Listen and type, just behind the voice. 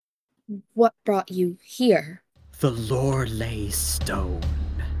What brought you here? The Loreley Stone.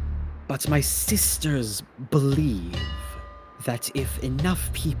 But my sisters believe that if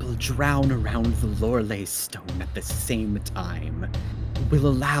enough people drown around the Loreley Stone at the same time, will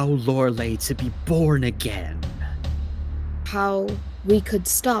allow Loreley to be born again. How we could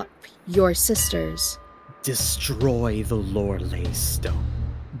stop your sisters. Destroy the Loreley Stone.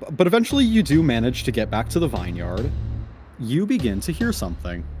 But eventually you do manage to get back to the vineyard. You begin to hear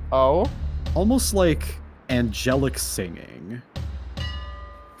something. Oh? Almost like angelic singing.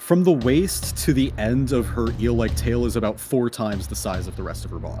 From the waist to the end of her eel-like tail is about 4 times the size of the rest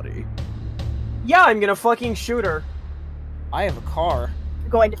of her body. Yeah, I'm gonna fucking shoot her. I have a car.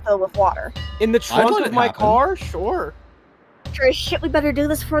 Going to fill with water. In the trunk of my car? Sure. Sure as shit we better do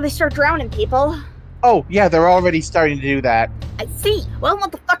this before they start drowning people. Oh, yeah, they're already starting to do that. I see. Well,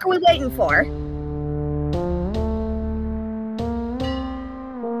 what the fuck are we waiting for?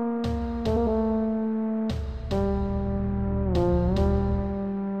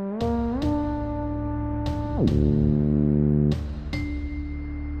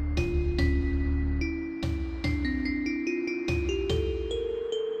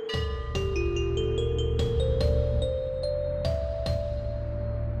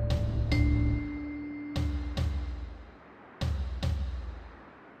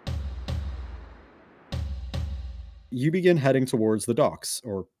 You begin heading towards the docks,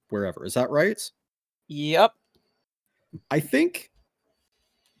 or wherever. Is that right? Yep. I think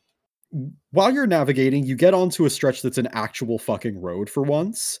while you're navigating, you get onto a stretch that's an actual fucking road for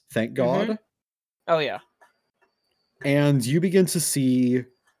once. Thank God. Mm-hmm. Oh, yeah. And you begin to see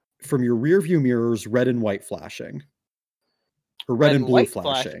from your rear view mirrors red and white flashing. Or red and blue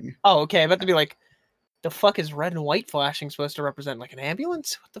flashing. Oh, okay. About to be like, the fuck is red and white flashing supposed to represent? Like an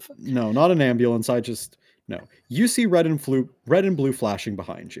ambulance? What the fuck? No, not an ambulance. No. You see red and blue flashing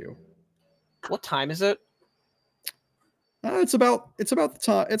behind you. What time is it? It's about the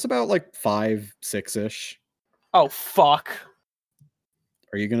time. It's about like 5, 6-ish. Oh fuck!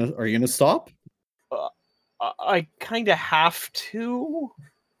 Are you gonna stop? I kind of have to.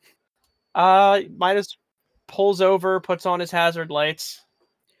 Midas pulls over, puts on his hazard lights,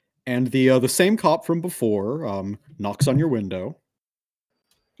 and the same cop from before knocks on your window.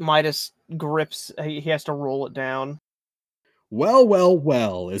 Midas grips. He has to roll it down.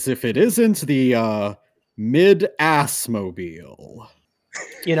 Well, as if it isn't the mid-ass mobile.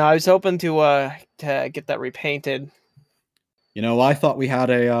 You know, I was hoping to get that repainted. You know, I thought we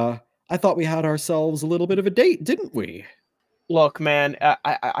had ourselves a little bit of a date, didn't we? Look, man,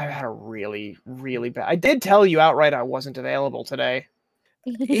 I had a really, really bad. I did tell you outright I wasn't available today.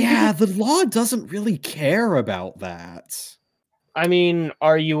 Yeah, the law doesn't really care about that. I mean,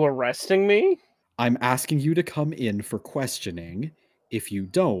 are you arresting me? I'm asking you to come in for questioning. If you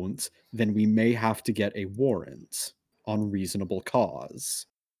don't, then we may have to get a warrant on reasonable cause.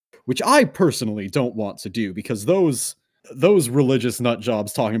 Which I personally don't want to do, because those religious nut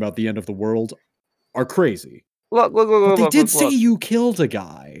jobs talking about the end of the world are crazy. Look, but they did say you killed a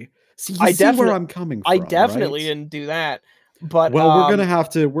guy. So you see where I'm coming from. I definitely right? didn't do that. But well, we're gonna have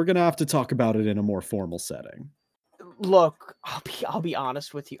to talk about it in a more formal setting. Look, I'll be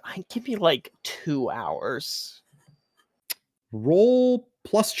honest with you. Give me like 2 hours. Roll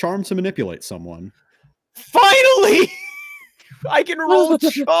plus charm to manipulate someone. Finally! I can roll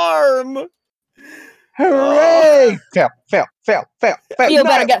charm! Hooray! Fail. Feel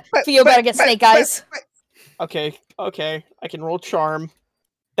better get snake eyes. Okay. I can roll charm.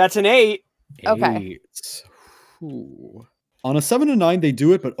 That's an 8. Okay. Ooh. On a 7 and 9, they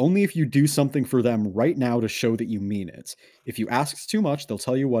do it, but only if you do something for them right now to show that you mean it. If you ask too much, they'll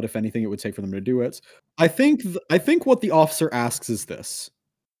tell you what, if anything, it would take for them to do it. I think what the officer asks is this.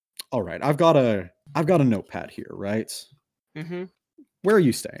 All right, I've got a notepad here, right? Mm-hmm. Where are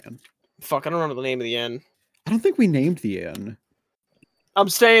you staying? Fuck, I don't remember the name of the inn. I don't think we named the inn. I'm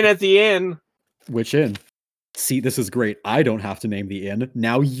staying at the inn. Which inn? See, this is great. I don't have to name the inn.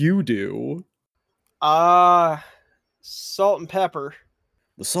 Now you do. Salt and Pepper.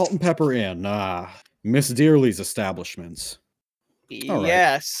 The Salt and Pepper Inn. Miss Dearly's establishment.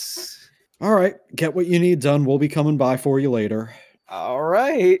 Yes. All right. Get what you need done. We'll be coming by for you later. All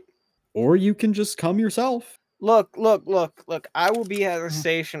right. Or you can just come yourself. Look. I will be at the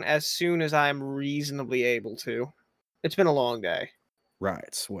station as soon as I'm reasonably able to. It's been a long day.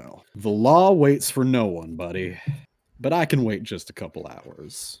 Right. Well, the law waits for no one, buddy. But I can wait just a couple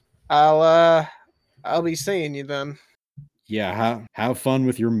hours. I'll be seeing you then. Yeah, have fun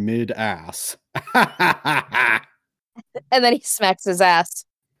with your mid-ass. And then he smacks his ass.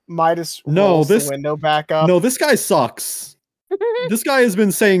 Midas rolls the window back up. No, this guy sucks. This guy has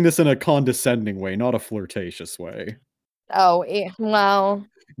been saying this in a condescending way, not a flirtatious way. Oh, well,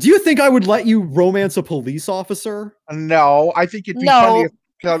 Do you think I would let you romance a police officer? No, I think it'd be funny no. if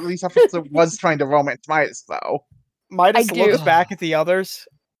the police officer was trying to romance Midas, though. Midas I looks do. back at the others.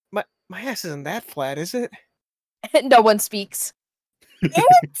 My ass isn't that flat, is it? No one speaks.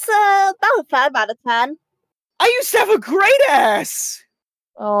 It's about a 5 out of 10. I used to have a great ass!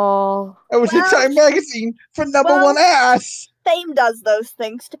 Oh, It was in Well, Time Magazine for #1 ass. Fame does those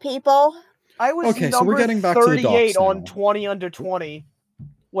things to people. I was Okay, so we're number getting back to the 38 docs on now. 20 under 20.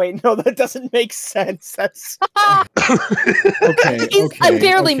 Wait, no, that doesn't make sense. That's Okay, I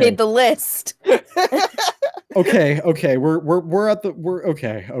barely okay. made the list. Okay. We're at the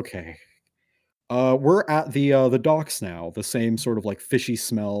okay. We're at the docks now. The same sort of like fishy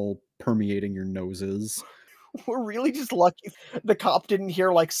smell permeating your noses. we're really just lucky the cop didn't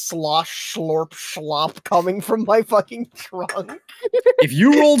hear like slosh, slorp, schlop coming from my fucking trunk. If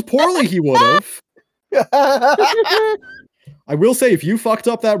you rolled poorly, he would have. I will say, if you fucked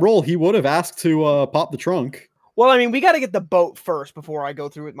up that roll, he would have asked to pop the trunk. Well, I mean, we got to get the boat first before I go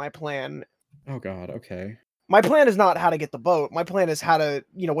through with my plan. Oh God. Okay. My plan is not how to get the boat. My plan is how to,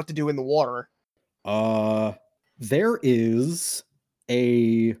 what to do in the water. There is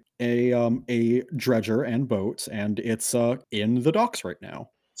a dredger and boat, and it's in the docks right now.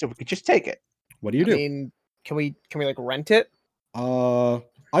 So we could just take it. What do you I do? mean, can we like rent it?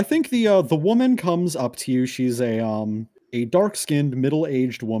 I think the woman comes up to you. She's a dark-skinned,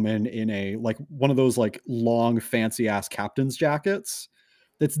 middle-aged woman in a like one of those like long, fancy-ass captain's jackets.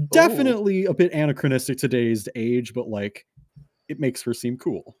 That's definitely a bit anachronistic to today's age, but like it makes her seem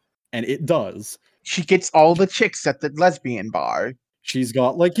cool, and it does. She gets all the chicks at the lesbian bar. She's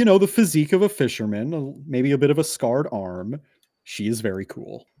got like the physique of a fisherman, maybe a bit of a scarred arm. She is very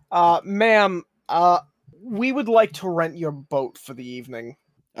cool. Ma'am, we would like to rent your boat for the evening.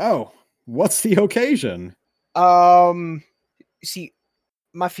 Oh, what's the occasion? See,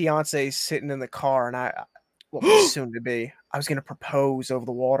 my fiance's sitting in the car, and soon to be. I was gonna propose over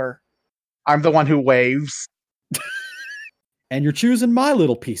the water. I'm the one who waves. And you're choosing my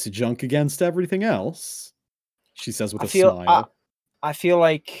little piece of junk against everything else, she says with a smile. I feel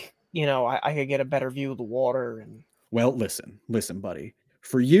like, I could get a better view of the water. And Well, listen, buddy.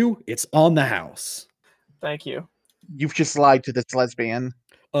 For you, it's on the house. thank you. You've just lied to this lesbian.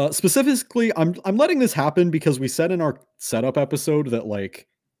 Specifically, I'm letting this happen because we said in our setup episode that like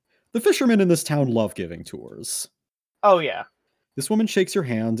the fishermen in this town love giving tours. Oh yeah. This woman shakes your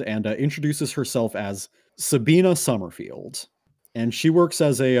hand and introduces herself as Sabina Summerfield, and she works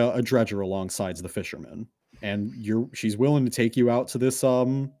as a dredger alongside the fishermen. And she's willing to take you out to this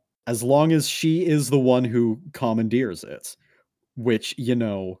as long as she is the one who commandeers it. Which,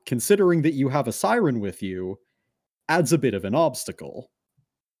 considering that you have a siren with you, adds a bit of an obstacle.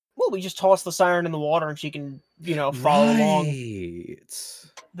 Well, we just toss the siren in the water and she can, follow along.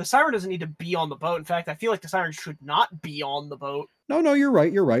 The siren doesn't need to be on the boat. In fact, I feel like the siren should not be on the boat. No, you're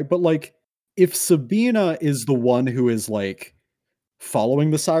right. But like, if Sabina is the one who is like following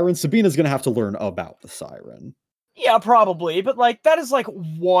the siren, Sabina's gonna have to learn about the siren. Yeah, probably. But like, that is like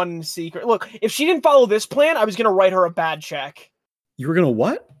one secret. Look, if she didn't follow this plan, I was gonna write her a bad check. You were gonna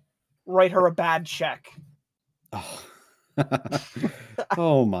what? Write her a bad check. Oh,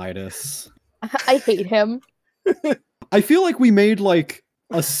 oh Midas. I hate him. I feel like we made like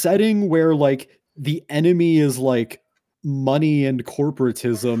a setting where like the enemy is like money and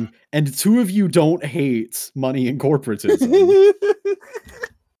corporatism, and two of you don't hate money and corporatism.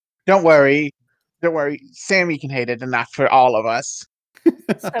 Don't worry. Sammy can hate it, and not for all of us.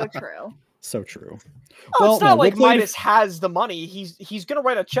 So true. So true. Oh, it's not like we'll play Midas has the money. He's gonna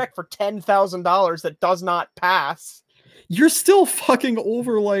write a check for $10,000 that does not pass. You're still fucking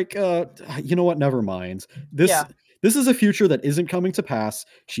over like you know what? Never mind. This is a future that isn't coming to pass.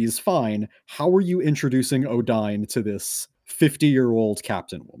 She's fine. How are you introducing Odine to this 50-year-old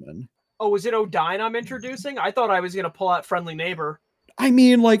captain woman? Oh, is it Odine I'm introducing? I thought I was gonna pull out Friendly Neighbor. I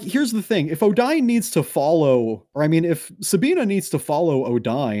mean, like, here's the thing. If Odine needs to follow, or I mean, if Sabina needs to follow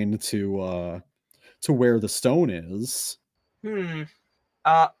Odine to where the stone is. I mean,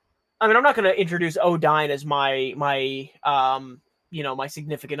 I'm not gonna introduce Odine as my my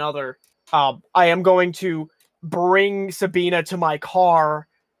significant other. I am going to bring Sabina to my car,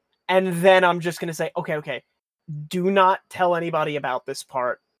 and then I'm just gonna say, okay, do not tell anybody about this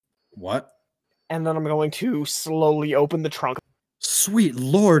part. What? And then I'm going to slowly open the trunk. Sweet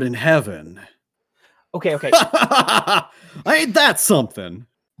Lord in heaven. Okay. Ain't that something?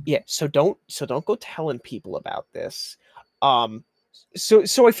 Yeah, so don't go telling people about this.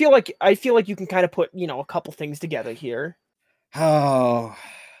 So I feel like you can kind of put, a couple things together here. Oh,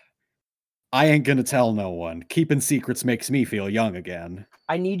 I ain't gonna tell no one. Keeping secrets makes me feel young again.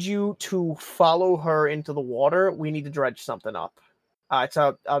 I need you to follow her into the water. We need to dredge something up. It's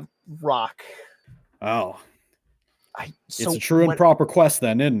a rock. Oh, So it's a true and proper quest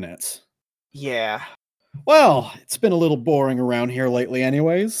then, isn't it? Yeah. Well, it's been a little boring around here lately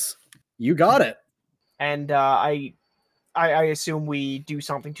anyways. You got it. And I assume we do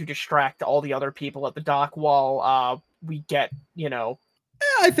something to distract all the other people at the dock while we get,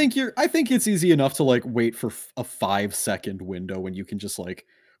 I think it's easy enough to like wait for a 5-second window when you can just like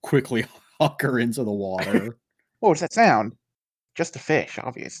quickly huck her into the water. What was that sound? Just a fish,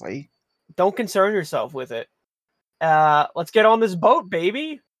 obviously. Don't concern yourself with it. Let's get on this boat,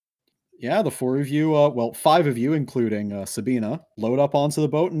 baby. Yeah, the 4 of you, well, 5 of you, including Sabina, load up onto the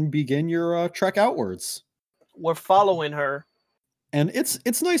boat and begin your trek outwards. We're following her. And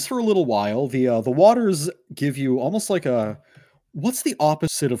it's nice for a little while. The waters give you almost like a, what's the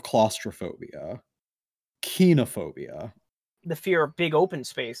opposite of claustrophobia? Kenophobia. The fear of big open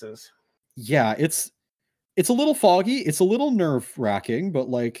spaces. Yeah, it's a little foggy, it's a little nerve-wracking, but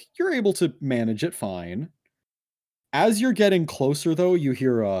like you're able to manage it fine. As you're getting closer though, you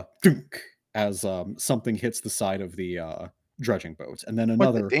hear a dunk as something hits the side of the dredging boat, and then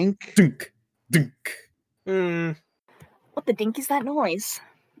another dink? dunk dunk. What the dink is that noise?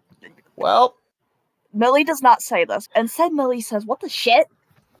 Well, Millie does not say this. Instead, Millie says, "What the shit?"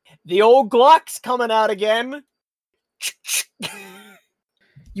 the old Glock's coming out again.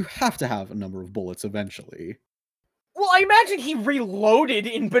 You have to have a number of bullets eventually. Well, I imagine he reloaded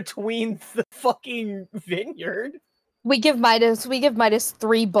in between the fucking vineyard. We give Midas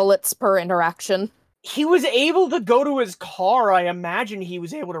 3 bullets per interaction. He was able to go to his car. I imagine he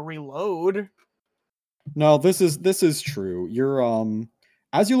was able to reload. No, this is true. You're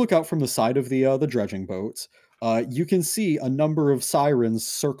as you look out from the side of the dredging boat, you can see a number of sirens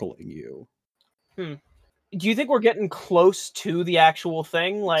circling you. Do you think we're getting close to the actual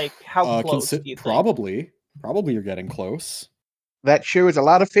thing? Like, how close do you think? Probably you're getting close. That sure is a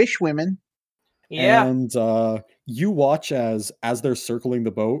lot of fish women. Yeah. And you watch as they're circling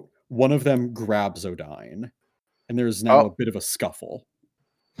the boat, one of them grabs Odine, and there's now a bit of a scuffle.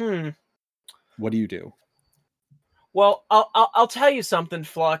 What do you do? Well, I'll tell you something,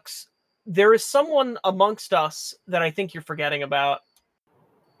 Flux. There is someone amongst us that I think you're forgetting about.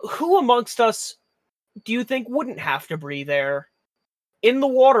 Who amongst us do you think wouldn't have to breathe air? In the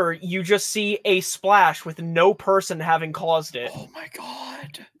water, you just see a splash with no person having caused it. Oh my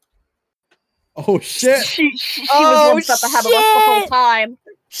god. Oh shit. She was one step ahead of us the whole time.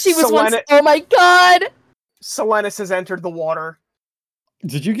 She was one. Oh my god. Selenis has entered the water.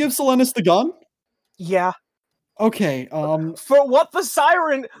 Did you give Selenis the gun? Yeah. Okay, For what the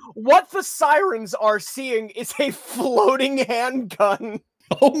sirens are seeing is a floating handgun.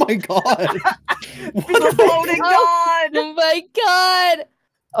 Oh my god. The floating gun. Oh my god.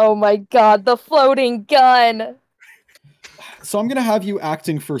 Oh my god, the floating gun. So I'm gonna have you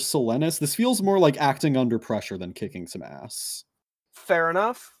acting for Selenis. This feels more like acting under pressure than kicking some ass. Fair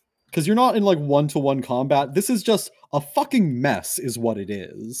enough. Because you're not in like one-to-one combat. This is just a fucking mess is what it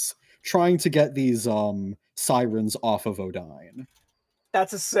is. Trying to get these sirens off of Odine.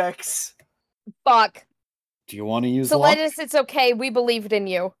 That's a 6. Fuck. Do you want to use luck? Selenis, it's okay. We believed in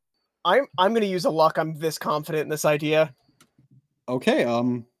you. I'm gonna use a luck. I'm this confident in this idea. Okay,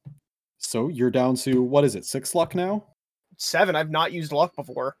 so you're down to, what is it, 6 luck now? 7. I've not used luck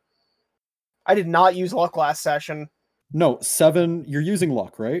before. I did not use luck last session. No, 7, you're using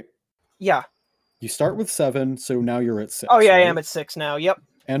luck, right? Yeah. You start with 7, so now you're at 6. Oh yeah, right? I am at 6 now, yep.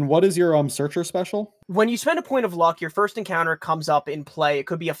 And what is your searcher special? When you spend a point of luck, your first encounter comes up in play. It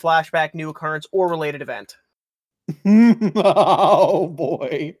could be a flashback, new occurrence, or related event. Oh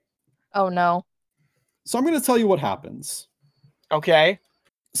boy. Oh no. So I'm going to tell you what happens. Okay.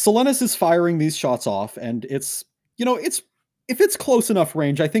 Selenis is firing these shots off, and it's, if it's close enough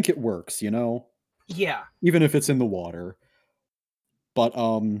range, I think it works, Yeah. Even if it's in the water. But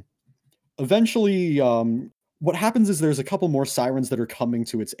eventually, what happens is there's a couple more sirens that are coming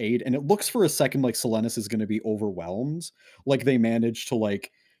to its aid, and it looks for a second like Selenis is going to be overwhelmed. Like they managed to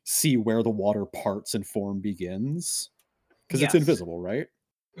like see where the water parts and form begins. Because it's invisible, right?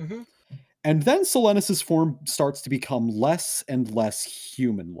 Mm-hmm. And then Selenis's form starts to become less and less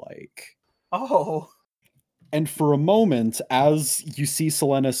human-like. Oh. And for a moment, as you see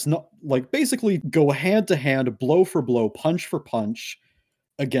Selenis basically go hand to hand, blow for blow, punch for punch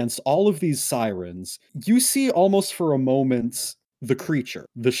against all of these sirens, you see almost for a moment the creature,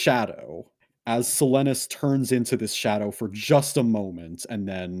 the shadow, as Selenis turns into this shadow for just a moment and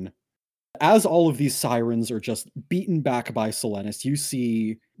then As all of these sirens are just beaten back by Solenis, you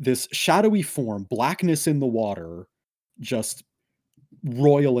see this shadowy form, blackness in the water, just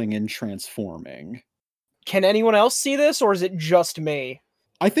roiling and transforming. Can anyone else see this, or is it just me?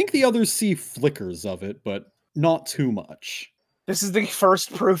 I think the others see flickers of it, but not too much. This is the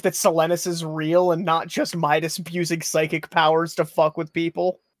first proof that Solenis is real and not just Midas abusing psychic powers to fuck with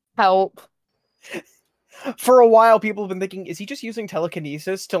people. Help. For a while, people have been thinking, is he just using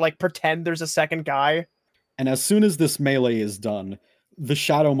telekinesis to, like, pretend there's a second guy? And as soon as this melee is done, the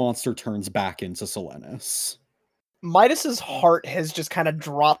shadow monster turns back into Solenis. Midas's heart has just kind of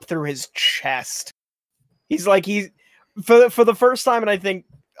dropped through his chest. He's like, for the first time in, I think,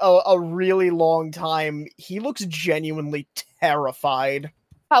 a really long time, he looks genuinely terrified.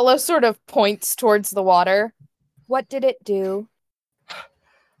 Paolo sort of points towards the water. What did it do?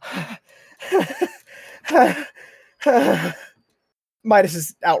 Midas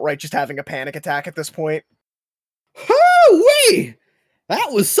is outright just having a panic attack at this point. Hoo-wee!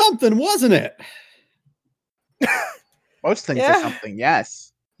 That was something, wasn't it? Most things Yeah. are something,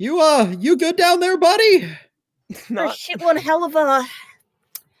 yes. You good down there, buddy? Not, Shit, one hell of a.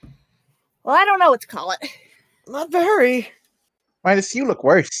 Well, I don't know what to call it. not very. Midas, you look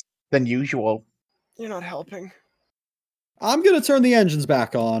worse than usual. You're not helping. I'm gonna turn the engines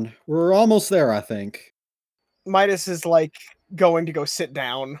back on. We're almost there, I think. Midas is like going to go sit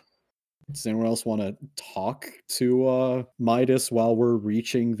down. Does anyone else want to talk to Midas while we're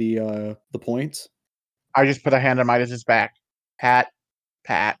reaching the point? I just put a hand on Midas's back. Pat,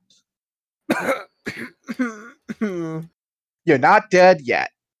 pat. I You're not dead yet.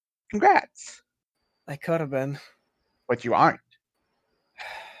 Congrats. could have been. But you aren't.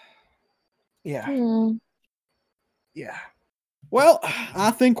 Yeah. Hmm. Yeah. Well,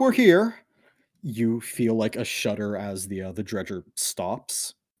 I think we're here. You feel like a shudder as the dredger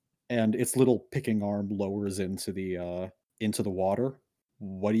stops, and its little picking arm lowers into the water.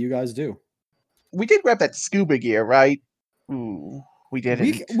 What do you guys do? We did grab that scuba gear, right? Ooh, we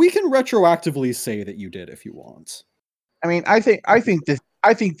didn't. We can retroactively say that you did if you want. I mean, I think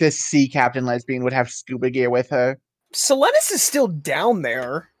this sea captain lesbian would have scuba gear with her. Solenis is still down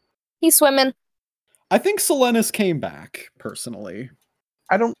there. He's swimming. I think Solenis came back, personally.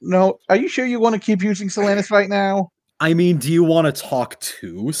 I don't know. Are you sure you want to keep using Solenis right now? I mean, do you want to talk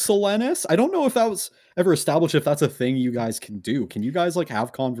to Solenis? I don't know if that was ever established, if that's a thing you guys can do. Can you guys, like,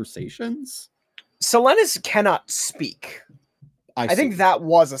 have conversations? Solenis cannot speak. I think see. that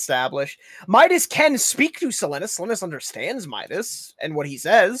was established. Midas can speak to Solenis. Solenis understands Midas and what he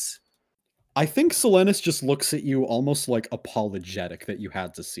says. I think Solenis just looks at you almost like apologetic that you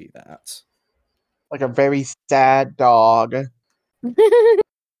had to see that. Like a very sad dog.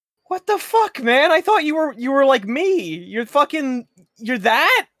 What the fuck, man? I thought you were like me. You're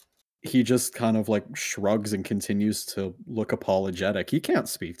that? He just kind of like shrugs and continues to look apologetic. He can't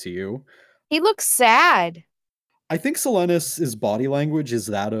speak to you. He looks sad. I think Solenis' body language is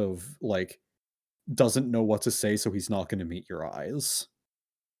that of, like, doesn't know what to say, so he's not going to meet your eyes.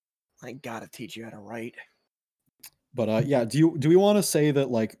 I gotta teach you how to write. But yeah, do we want to say that,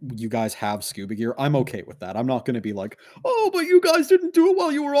 like, you guys have scuba gear? I'm okay with that. I'm not going to be like, oh, but you guys didn't do it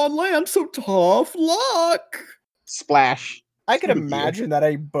while you were on land, so tough luck. Splash. I could Scuba gear. imagine that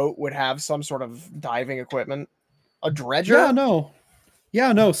a boat would have some sort of diving equipment. A dredger? Yeah,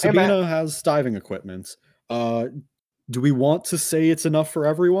 no. Sabina has diving equipment. Do we want to say it's enough for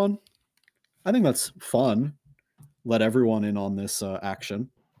everyone? I think that's fun. Let everyone in on this action.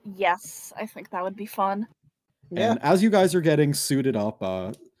 Yes, I think that would be fun. Yeah. And as you guys are getting suited up,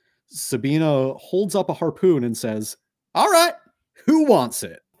 Sabina holds up a harpoon and says, all right, who wants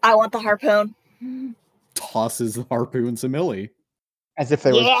it? I want the harpoon. Tosses the harpoon to Millie. As if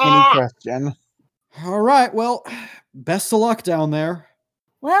there was Yeah. any question. All right, well, best of luck down there.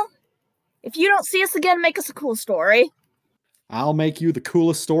 Well, if you don't see us again, make us a cool story. I'll make you the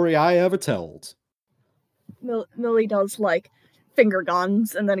coolest story I ever told. Millie does like finger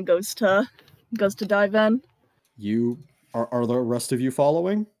guns, and then it goes to dive in. Are the rest of you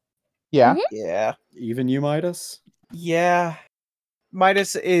following? Yeah. Mhm. Yeah. Even you, Midas? Yeah.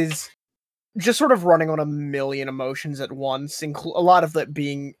 Midas is just sort of running on a million emotions at once, a lot of that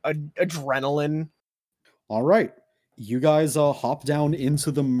being adrenaline. All right. You guys hop down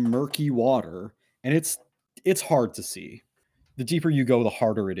into the murky water, and it's hard to see. The deeper you go, the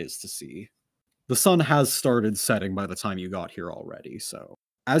harder it is to see. The sun has started setting by the time you got here already, so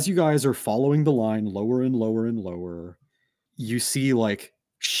as you guys are following the line lower and lower and lower, you see, like,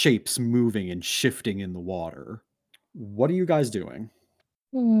 shapes moving and shifting in the water. What are you guys doing?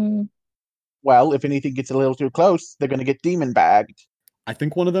 Hmm. Well, if anything gets a little too close, they're going to get demon bagged. I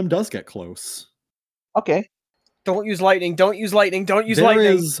think one of them does get close. Okay. Don't use lightning. Don't use lightning. Don't use There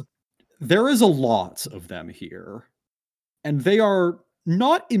lightning. there is a lot of them here. And they are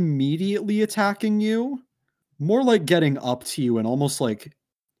not immediately attacking you, more like getting up to you and almost like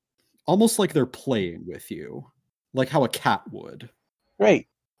they're playing with you, like how a cat would. Great.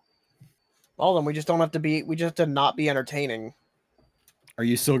 Well, then we just don't have to be. We just have to not be entertaining. Are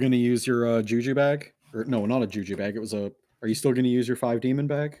you still going to use your juju bag? Or no, not a juju bag. It was a. Are you still going to use your 5 demon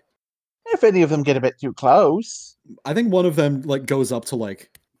bag? If any of them get a bit too close. I think one of them like goes up to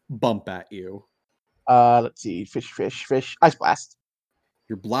like bump at you. Let's see. Fish. Ice blast.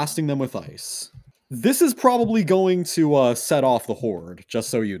 You're blasting them with ice. This is probably going to set off the horde, just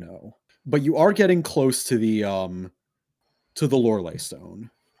so you know. But you are getting close to the Loreley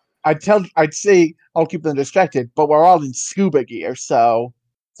stone. I'd say I'll keep them distracted, but we're all in scuba gear, so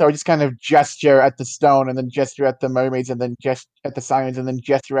I just kind of gesture at the stone, and then gesture at the mermaids, and then gesture at the sirens, and then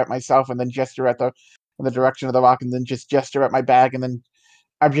gesture at myself, and then gesture at in the direction of the rock, and then just gesture at my bag, and then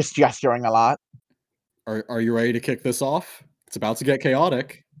I'm just gesturing a lot. Are you ready to kick this off? It's about to get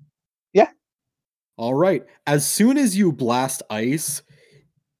chaotic. Yeah. All right. As soon as you blast ice,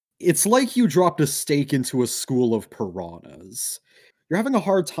 it's like you dropped a stake into a school of piranhas. You're having a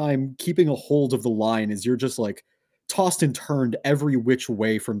hard time keeping a hold of the line as you're just like tossed and turned every which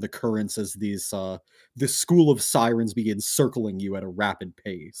way from the currents as this school of sirens begins circling you at a rapid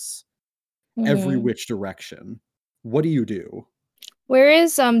pace. Every which direction. What do you do? Where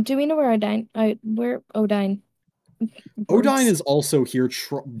is do we know where Odine where Odine? Odine is also here,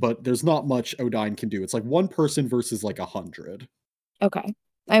 but there's not much Odine can do. It's like one person versus like 100. Okay.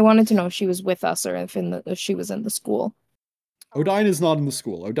 I wanted to know if she was with us or if she was in the school. Odine is not in the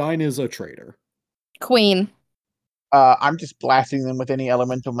school. Odine is a traitor. Queen. I'm just blasting them with any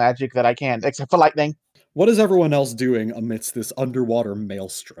elemental magic that I can, except for lightning. What is everyone else doing amidst this underwater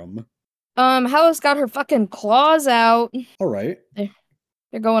maelstrom? Hella's got her fucking claws out. All right.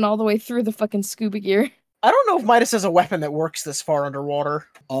 They're going all the way through the fucking scuba gear. I don't know if Midas has a weapon that works this far underwater.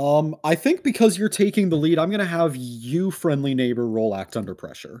 I think because you're taking the lead, I'm going to have you, friendly neighbor, roll act under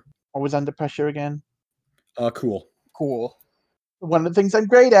pressure. What was under pressure again? Cool. Cool. One of the things I'm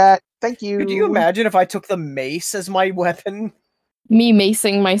great at. Thank you. Could you imagine if I took the mace as my weapon? Me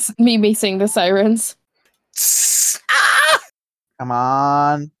macing the sirens. Ah! Come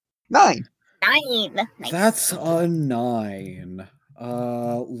on. 9. 9. Nice. That's a 9.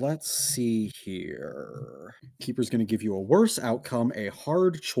 Let's see here. Keeper's going to give you a worse outcome, a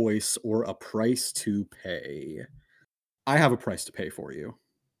hard choice, or a price to pay. I have a price to pay for you.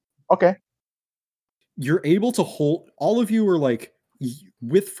 Okay. You're able to hold, all of you are like,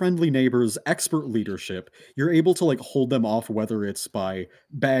 with friendly neighbors, expert leadership, you're able to like hold them off, whether it's by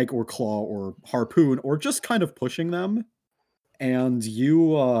bag or claw or harpoon, or just kind of pushing them. And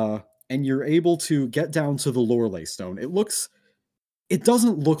you're able to get down to the Loreley stone. It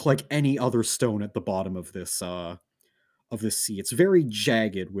doesn't look like any other stone at the bottom of this sea. It's very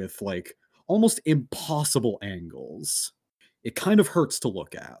jagged with like almost impossible angles. It kind of hurts to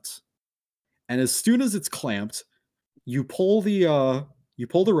look at. And as soon as it's clamped, you pull the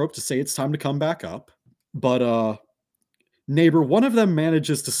rope to say it's time to come back up. But neighbor, one of them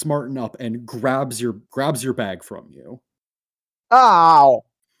manages to smarten up and grabs your bag from you. Ow!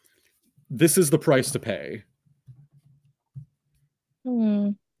 This is the price to pay.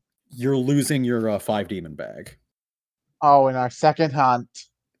 You're losing your 5 demon bag. Oh, in our second hunt.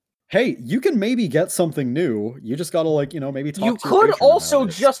 Hey, you can maybe get something new. You just gotta maybe talk You to your could patron also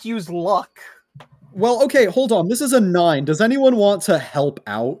about it. just use luck. Well, okay, hold on. This is a 9. Does anyone want to help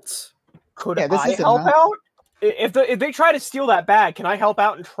out? Could Yeah, this I is a help 9. out? If they try to steal that bag, can I help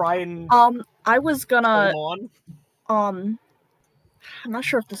out and try and I was gonna hold on? I'm not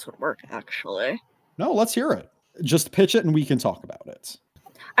sure if this would work actually. No, let's hear it. Just pitch it and we can talk about it.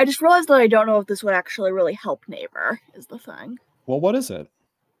 I just realized that I don't know if this would actually really help neighbor, is the thing. Well, what is it?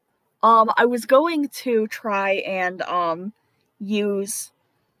 I was going to try and use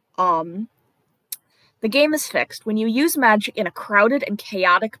the game is fixed. When you use magic in a crowded and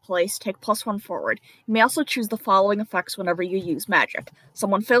chaotic place, take +1 forward. You may also choose the following effects whenever you use magic.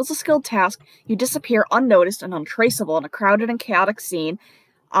 Someone fails a skilled task, you disappear unnoticed and untraceable in a crowded and chaotic scene.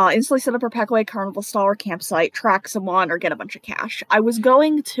 Instantly set up a packaway, carnival stall, or campsite, track someone, or get a bunch of cash. I was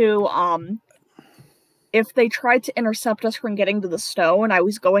going to, if they tried to intercept us from getting to the stone, I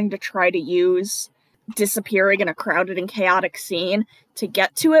was going to try to use disappearing in a crowded and chaotic scene to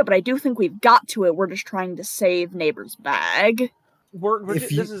get to it, but I do think we've got to it. We're just trying to save neighbor's bag.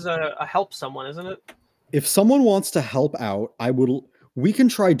 This is a help someone, isn't it? If someone wants to help out, we can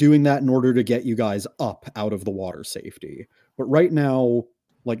try doing that in order to get you guys up out of the water safety. But right now,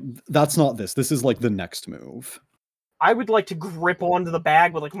 like, that's not this. This is like the next move. I would like to grip onto the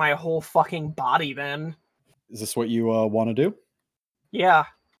bag with like my whole fucking body then. Is this what you want to do? Yeah.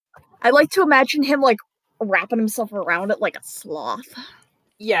 I like to imagine him like wrapping himself around it like a sloth.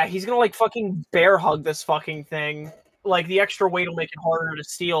 Yeah, he's gonna like fucking bear hug this fucking thing. Like the extra weight will make it harder to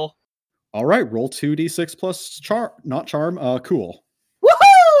steal. All right, roll 2d6 plus charm, cool.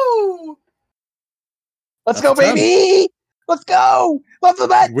 Woohoo! Let's That's go, a 10. baby! Let's go! Love the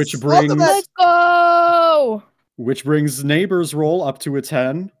Mets! Which Love the brings- Mets! Let's go! Which brings neighbor's roll up to a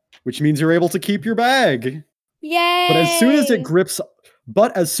 10, which means you're able to keep your bag. Yay! But as soon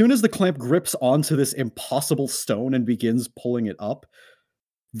as the clamp grips onto this impossible stone and begins pulling it up,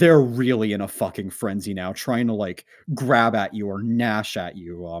 they're really in a fucking frenzy now, trying to like grab at you or gnash at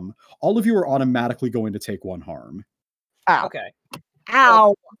you. All of you are automatically going to take 1 harm. Ow. Okay.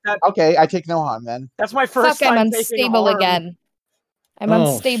 Ow! Okay, I take no harm then. That's my first Fuck, I'm time taking unstable harm. again. I'm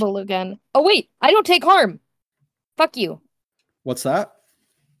Oh, unstable again. Oh wait, I don't take harm. Fuck you. What's that?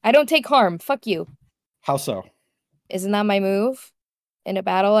 I don't take harm. Fuck you. How so? Isn't that my move? In a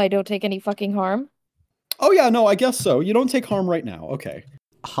battle, I don't take any fucking harm. Oh yeah, no, I guess so. You don't take harm right now. Okay.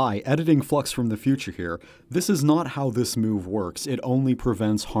 Hi, editing Flux from the future here. This is not how this move works. It only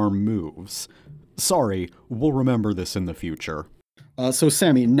prevents harm moves. Sorry, we'll remember this in the future. So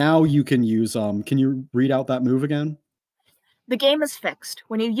Sammy, now you can use, can you read out that move again? The game is fixed.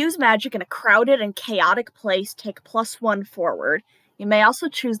 When you use magic in a crowded and chaotic place, take +1 forward. You may also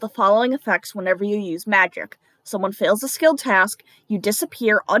choose the following effects whenever you use magic. Someone fails a skilled task, you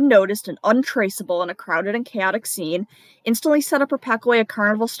disappear unnoticed and untraceable in a crowded and chaotic scene, instantly set up or pack away a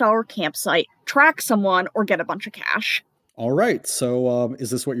carnival-style campsite, track someone, or get a bunch of cash. All right, so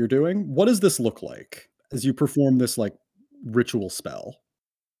is this what you're doing? What does this look like as you perform this, like, ritual spell?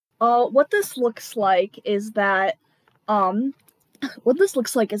 What this looks like is that as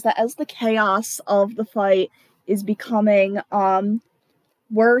the chaos of the fight is becoming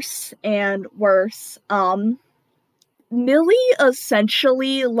worse and worse, Millie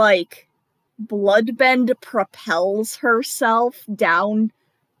essentially like bloodbend propels herself down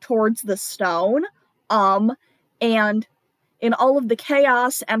towards the stone, and in all of the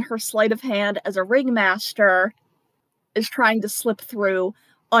chaos and her sleight of hand as a ringmaster is trying to slip through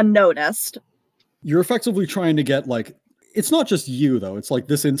unnoticed. You're effectively trying to get, like, it's not just you, though. It's, like,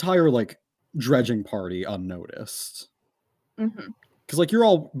 this entire, like, dredging party unnoticed. Mm-hmm. Because, like, you're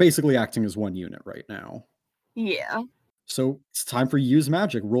all basically acting as one unit right now. Yeah. So it's time for use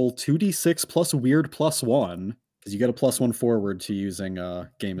magic. Roll 2d6 plus weird +1. Because you get a +1 forward to using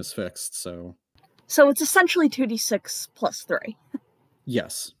game is fixed, so... So it's essentially 2d6 plus 3.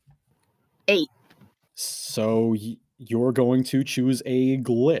 Yes. 8. So you're going to choose a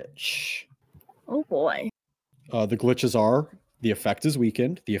glitch. Oh boy. The glitches are, the effect is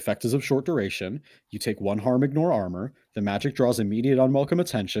weakened, the effect is of short duration, you take 1 harm, ignore armor, the magic draws immediate unwelcome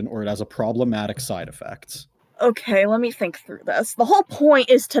attention, or it has a problematic side effect. Okay, let me think through this. The whole point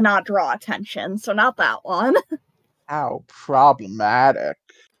is to not draw attention, so not that one. How problematic.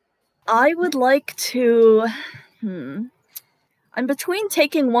 I would like to... I'm between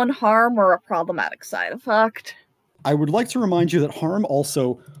taking 1 harm or a problematic side effect. I would like to remind you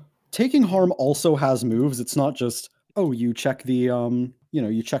that taking harm also has moves. It's not just, oh, you check the,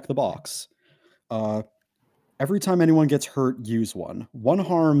 you check the box. Every time anyone gets hurt, use one. 1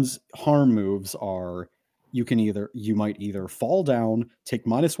 harm's harm moves are, you might either fall down, take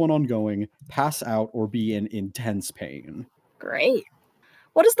 -1 ongoing, pass out, or be in intense pain. Great.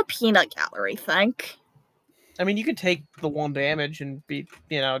 What does the peanut gallery think? I mean, you could take the 1 damage and be,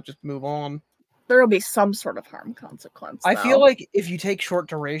 just move on. There will be some sort of harm consequence, I though. feel like if you take short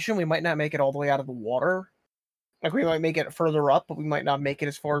duration, we might not make it all the way out of the water. Like, we might make it further up, but we might not make it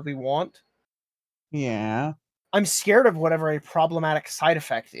as far as we want. Yeah. I'm scared of whatever a problematic side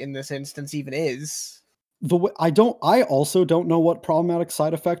effect in this instance even is. I also don't know what problematic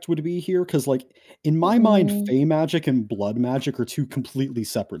side effect would be here, because, like, in my mind, Fey magic and blood magic are 2 completely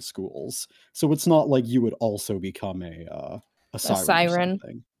separate schools. So it's not like you would also become a siren. Or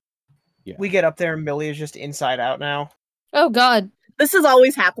something. Yeah. We get up there and Millie is just inside out now. Oh god. This is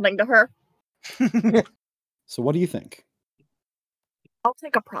always happening to her. So what do you think? I'll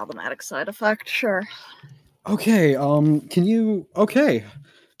take a problematic side effect, sure. Okay, can you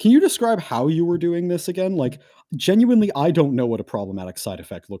describe how you were doing this again? Like, genuinely, I don't know what a problematic side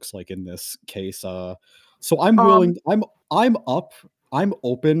effect looks like in this case. So I'm willing, I'm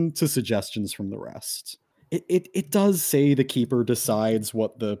open to suggestions from the rest. It does say the keeper decides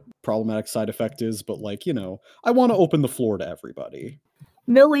what the problematic side effect is, but, like, I want to open the floor to everybody.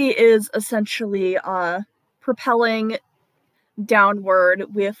 Millie is essentially propelling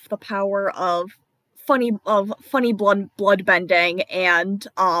downward with the power of funny blood bending and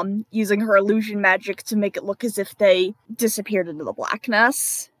using her illusion magic to make it look as if they disappeared into the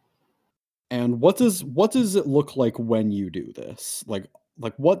blackness. And what does it look like when you do this? Like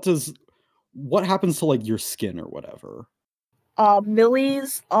what happens to like your skin or whatever?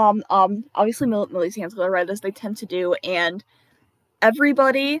 Millie's obviously Millie's hands go red as they tend to do, and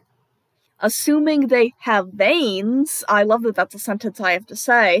everybody, assuming they have veins, I love that that's a sentence I have to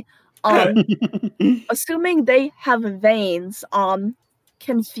say, assuming they have veins,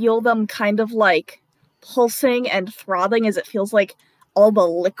 can feel them kind of like pulsing and throbbing as it feels like all the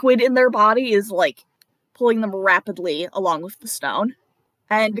liquid in their body is like pulling them rapidly along with the stone.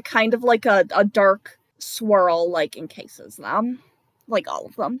 And kind of like a dark swirl like encases them. Like all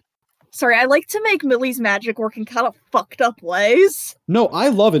of them. Sorry, I like to make Millie's magic work in kind of fucked up ways. No, I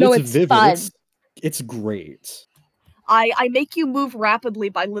love it. No, it's it's vivid. fun. It's great. I make you move rapidly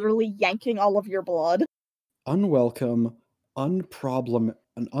by literally yanking all of your blood. Unwelcome,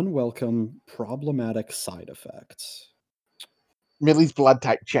 problematic side effect. Millie's blood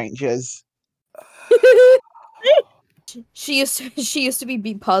type changes. She used to be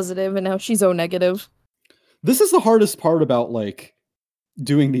B positive and now she's O negative. This is the hardest part about like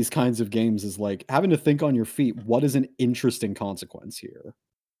doing these kinds of games is like having to think on your feet. What is an interesting consequence here?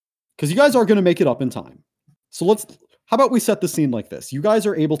 Because you guys are going to make it up in time. So how about we set the scene like this? You guys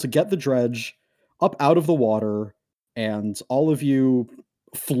are able to get the dredge up out of the water and all of you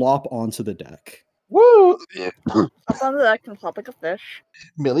flop onto the deck. Woo! Up on the deck and flop like a fish.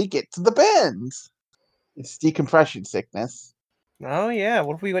 Millie gets the bends. It's decompression sickness. Oh yeah,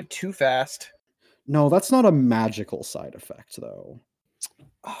 what if we went too fast? No, that's not a magical side effect, though.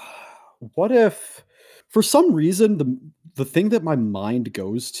 What if, for some reason, the thing that my mind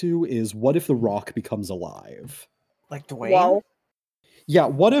goes to is, what if the rock becomes alive? Like Dwayne? Wow. Yeah,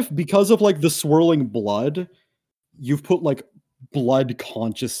 what if, because of, like, the swirling blood, you've put, like, blood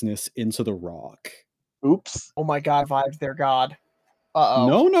consciousness into the rock? Oops. Oh my god, vibes their god.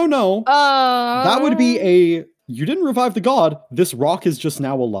 Uh-oh. No. That would be you didn't revive the god, this rock is just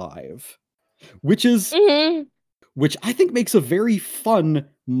now alive. Which is, which I think makes a very fun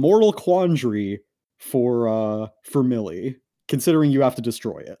moral quandary for Millie, considering you have to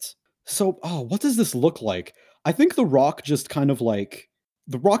destroy it. So, what does this look like? I think the rock just kind of like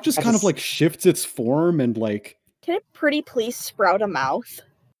shifts its form and like... Can it pretty please sprout a mouth?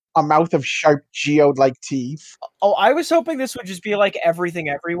 A mouth of sharp geode-like teeth. Oh, I was hoping this would just be like everything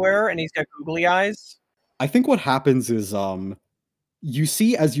everywhere and he's got googly eyes. I think what happens is, you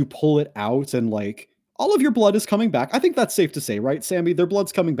see as you pull it out and like, all of your blood is coming back. I think that's safe to say, right, Sammy? Their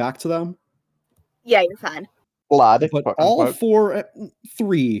blood's coming back to them? Yeah, you're fine. Blood. But quote, all unquote.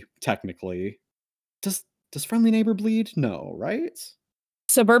 3, technically. Does Friendly Neighbor bleed? No, right?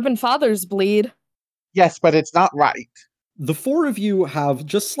 Suburban fathers bleed. Yes, but it's not right. The 4 of you have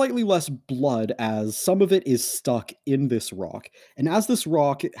just slightly less blood as some of it is stuck in this rock. And as this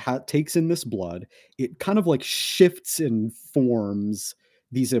rock takes in this blood, it kind of like shifts and forms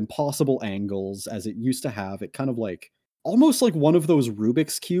these impossible angles as it used to have. It kind of like, almost like one of those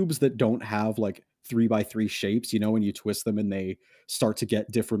Rubik's Cubes that don't have like 3x3 shapes, you know, when you twist them and they start to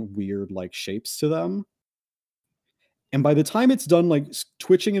get different weird like shapes to them. And by the time it's done like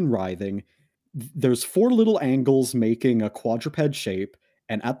twitching and writhing, there's 4 little angles making a quadruped shape,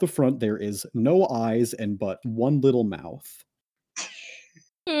 and at the front there is no eyes and but one little mouth.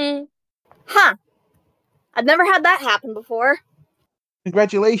 Huh. I've never had that happen before.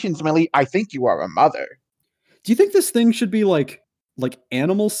 Congratulations, Millie. I think you are a mother. Do you think this thing should be like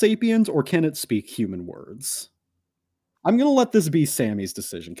animal sapiens, or can it speak human words? I'm gonna let this be Sammy's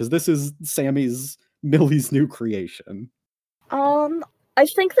decision, because this is Millie's new creation. I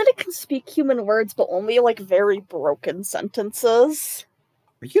think that it can speak human words, but only like very broken sentences.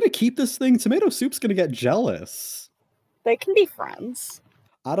 Are you gonna keep this thing? Tomato Soup's gonna get jealous. They can be friends.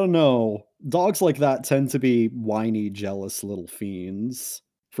 I don't know. Dogs like that tend to be whiny, jealous little fiends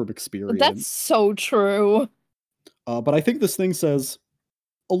from experience. That's so true. But I think this thing says,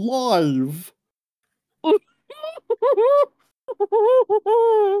 alive.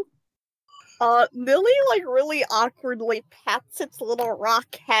 Millie like really awkwardly pats its little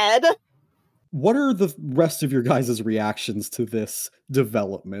rock head. What are the rest of your guys' reactions to this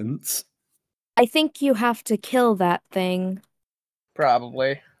development? I think you have to kill that thing.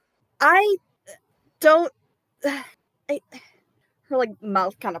 Probably. I don't... Her like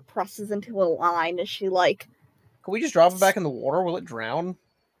mouth kind of presses into a line as she like Can we just drop it back in the water? Will it drown?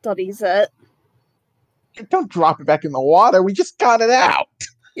 studies it. Don't drop it back in the water. We just got it out.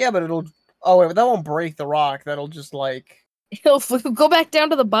 Yeah, but it'll... Oh, wait, but that won't break the rock. That'll just, like... He'll go back down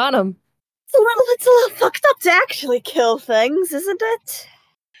to the bottom. It's a little fucked up to actually kill things, isn't it?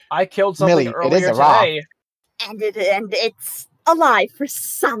 I killed something Millie, it is earlier a rock. today. And it's alive for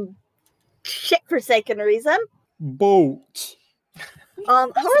some shit-forsaken reason. Boat. How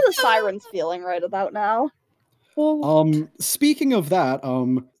are the sirens feeling right about now? Speaking of that,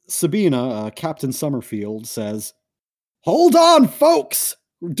 Sabina, Captain Summerfield says, "Hold on, folks!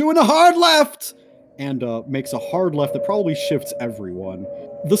 We're doing a hard left!" And makes a hard left that probably shifts everyone.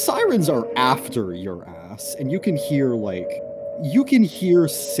 The sirens are after your ass, and you can hear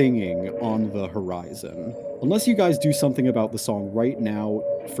singing on the horizon. Unless you guys do something about the song right now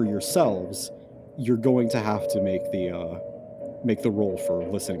for yourselves, you're going to have to make the roll for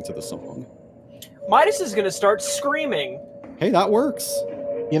listening to the song. Midas is gonna start screaming. Hey, that works.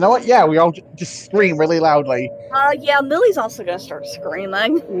 You know what? Yeah, we all just scream really loudly. Yeah, Millie's also gonna start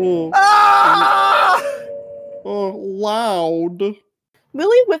screaming. Ah! Loud.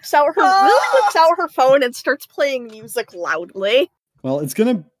 Millie whips out her phone and starts playing music loudly. Well, it's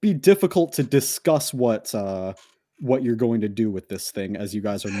gonna be difficult to discuss what you're going to do with this thing as you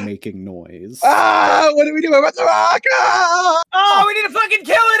guys are making noise. What do we do about the rock? Oh, we need to fucking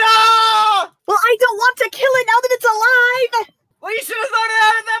kill it! Ah! Well, I don't want to kill it now that it's alive! Well, you should have thought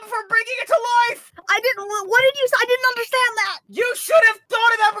of that before bringing it to life! I didn't understand that! You should have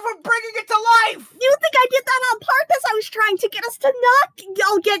thought of that before bringing it to life! You think I did that on purpose? I was trying to get us to not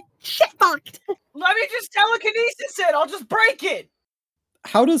all get shit fucked. Let me just telekinesis it! I'll just break it!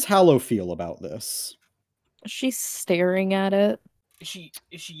 How does Hallow feel about this? She's staring at it. Is she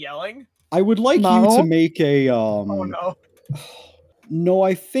yelling? I would like you to make a Oh no. No,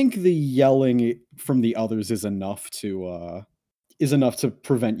 I think the yelling from the others is enough to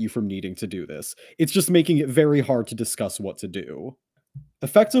prevent you from needing to do this. It's just making it very hard to discuss what to do.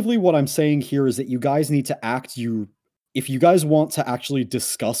 Effectively, what I'm saying here is that you guys need to act if you guys want to actually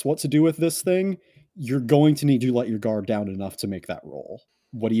discuss what to do with this thing, you're going to need to let your guard down enough to make that roll.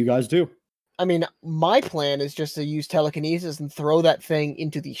 What do you guys do? I mean, my plan is just to use telekinesis and throw that thing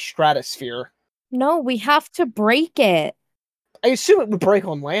into the stratosphere. No, we have to break it. I assume it would break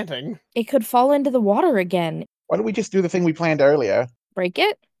on landing. It could fall into the water again. Why don't we just do the thing we planned earlier? Break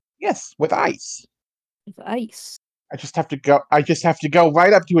it? Yes, with ice. With ice. I just have to go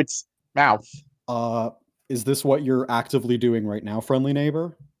right up to its mouth. Is this what you're actively doing right now, friendly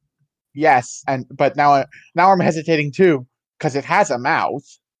neighbor? Yes, but now I'm hesitating too, because it has a mouth.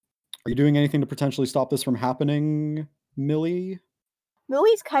 Are you doing anything to potentially stop this from happening, Millie?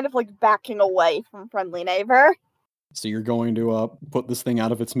 Millie's kind of like backing away from friendly neighbor. So you're going to put this thing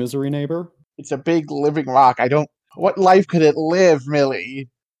out of its misery, neighbor? It's a big living rock. What life could it live, Millie?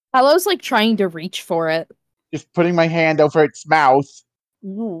 Hallow's like trying to reach for it. Just putting my hand over its mouth.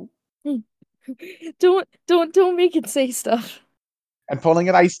 Don't make it say stuff. And pulling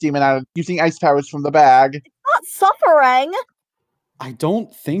an ice demon out, using ice powers from the bag. Not suffering. I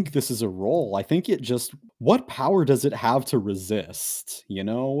don't think this is a roll. I think what power does it have to resist, you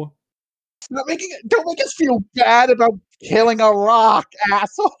know? Don't make us feel bad about killing a rock,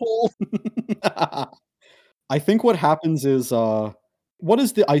 asshole. I think what happens is, what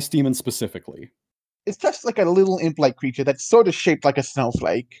is the ice demon specifically? It's just like a little imp-like creature that's sort of shaped like a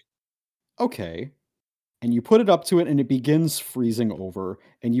snowflake. Okay. And you put it up to it and it begins freezing over,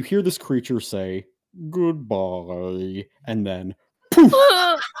 and you hear this creature say, "Goodbye," and then poof!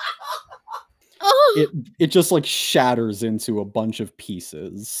 It just like shatters into a bunch of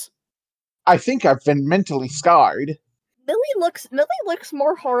pieces. I think I've been mentally scarred. Millie looks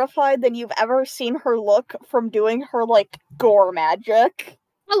more horrified than you've ever seen her look from doing her like gore magic.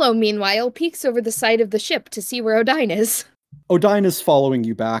 Hallow, meanwhile, peeks over the side of the ship to see where Odine is. Odine is following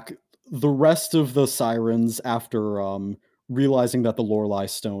you back. The rest of the sirens, after realizing that the Lorelei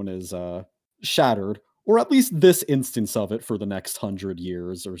stone is shattered, or at least this instance of it for the next 100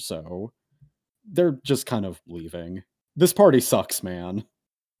 years or so, they're just kind of leaving. This party sucks, man.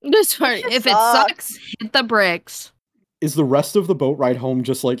 This part, if it sucks, hit the bricks. Is the rest of the boat ride home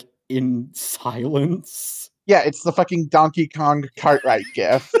just like in silence? Yeah, it's the fucking Donkey Kong Cartwright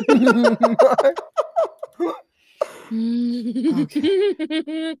gif.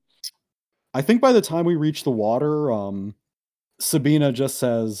 Okay. I think by the time we reach the water, Sabina just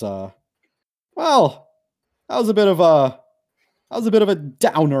says, well, that was a bit of a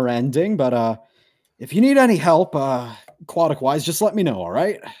downer ending, but if you need any help, aquatic wise, just let me know, all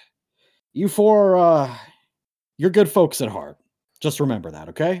right? You four, you're good folks at heart. Just remember that,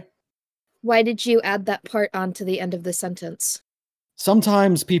 okay? Why did you add that part onto the end of the sentence?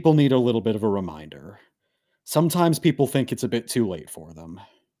 Sometimes people need a little bit of a reminder. Sometimes people think it's a bit too late for them.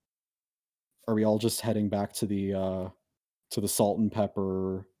 Are we all just heading back to the to the Salt and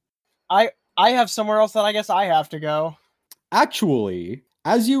Pepper. I have somewhere else that I guess I have to go. Actually,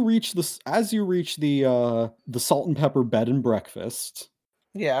 as you reach the Salt and Pepper bed and breakfast,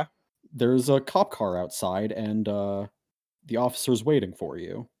 Yeah. there's a cop car outside, and the officer's waiting for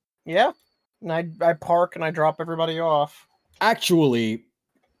you. Yeah. And I park and I drop everybody off. Actually,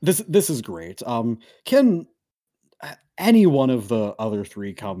 this is great. Can any one of the other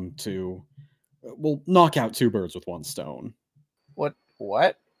three come to? We'll knock out two birds with one stone.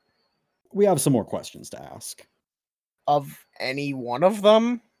 What? We have some more questions to ask. Of any one of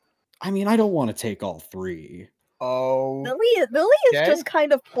them? I mean, I don't want to take all three. Oh. Lily is Okay. just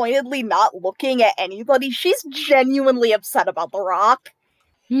kind of pointedly not looking at anybody. She's genuinely upset about the rock.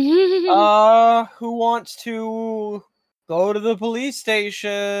 Who wants to go to the police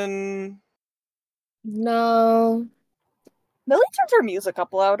station? No. Lily turns her music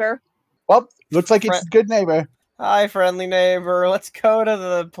up louder. Well, looks like it's good neighbor. Hi, friendly neighbor. Let's go to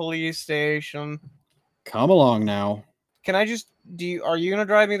the police station. Come along now. Can I just are you gonna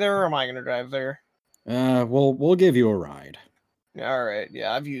drive me there or am I gonna drive there? We'll give you a ride. All right.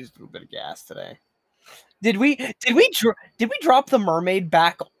 Yeah, I've used a bit of gas today. Did we drop the mermaid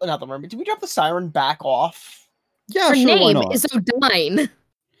back? Not the mermaid. Did we drop the siren back off? Yeah, Her sure, why name not? is Odine.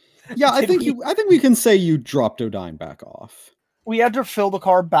 Yeah, I think we can say you dropped Odine back off. We had to fill the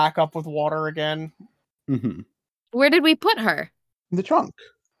car back up with water again. Mm-hmm. Where did we put her? In the trunk.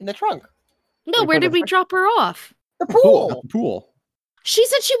 In the trunk. No, We where put did her- we drop her off? The pool. Pool. She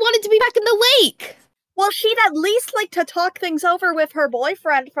said she wanted to be back in the lake. Well, she'd at least like to talk things over with her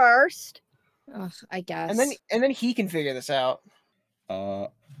boyfriend first. Ugh, I guess. And then he can figure this out.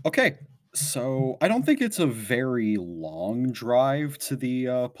 Okay. So I don't think it's a very long drive to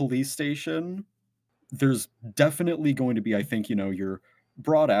the police station. There's definitely going to be, I think, you're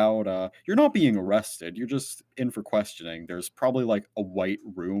brought out. You're not being arrested. You're just in for questioning. There's probably like a white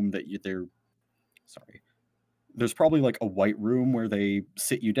room There's probably like a white room where they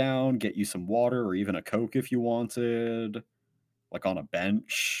sit you down, get you some water or even a Coke if you wanted, like on a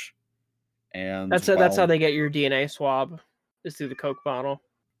bench. And That's how they get your DNA swab, is through the Coke bottle.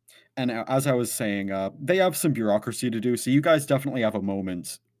 And as I was saying, they have some bureaucracy to do, so you guys definitely have a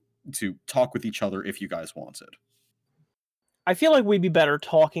moment to talk with each other if you guys wanted. I feel like we'd be better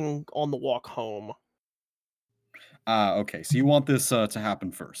talking on the walk home. Okay, so you want this to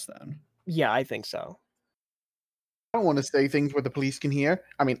happen first, then? Yeah, I think so. I don't want to say things where the police can hear.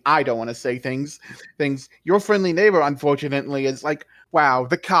 I mean, I don't want to say things. Your friendly neighbor, unfortunately, is like, wow,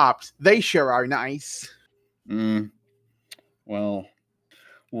 the cops, they sure are nice. Well,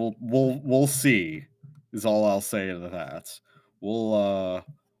 we'll see. Is all I'll say to that.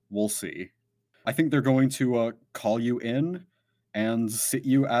 We'll see. I think they're going to call you in and sit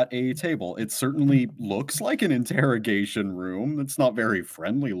you at a table. It certainly looks like an interrogation room. It's not very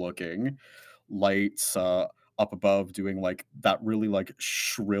friendly looking. Lights up above doing like that really like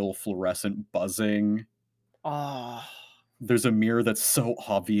shrill fluorescent buzzing. There's a mirror that's so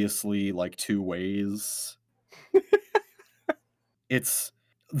obviously like two ways.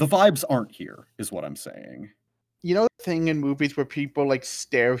 The vibes aren't here, is what I'm saying. You know the thing in movies where people like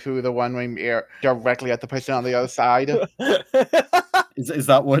stare through the one-way mirror directly at the person on the other side? Is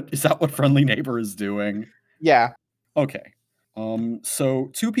that what Friendly Neighbor is doing? Yeah. Okay. So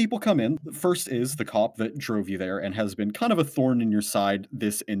two people come in. The first is the cop that drove you there and has been kind of a thorn in your side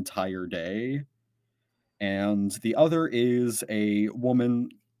this entire day. And the other is a woman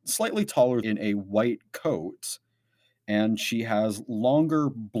slightly taller in a white coat, and she has longer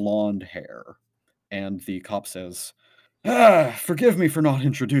blonde hair. And the cop says, forgive me for not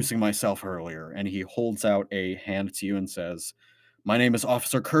introducing myself earlier. And he holds out a hand to you and says, my name is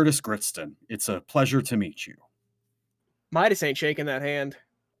Officer Curtis Gritston. It's a pleasure to meet you. Midas ain't shaking that hand.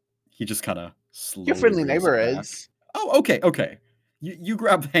 He just kind of slowly Your friendly reels neighbor it back. is. Oh, okay. You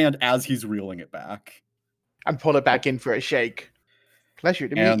grab the hand as he's reeling it back. And pull it back in for a shake. Pleasure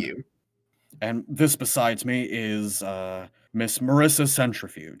to meet you. And this besides me is Miss Marissa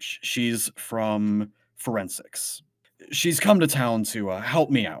Centrifuge. She's from Forensics. She's come to town to help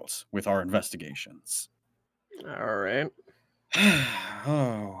me out with our investigations. All right.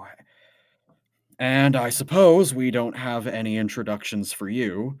 Oh. And I suppose we don't have any introductions for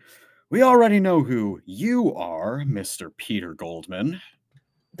you. We already know who you are, Mr. Peter Goldman.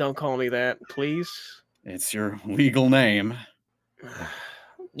 Don't call me that, please. It's your legal name.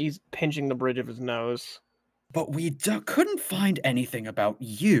 He's pinching the bridge of his nose. But we couldn't find anything about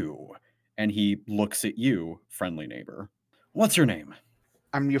you. And he looks at you, friendly neighbor. What's your name?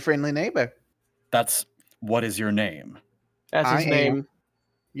 I'm your friendly neighbor. What is your name? That's his name.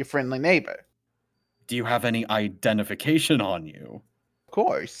 Your friendly neighbor. Do you have any identification on you? Of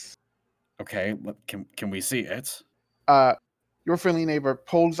course. Okay, can we see it? Your friendly neighbor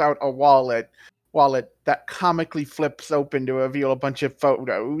pulls out a wallet that comically flips open to reveal a bunch of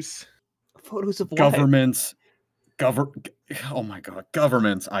photos. Photos of what? Government's oh my god,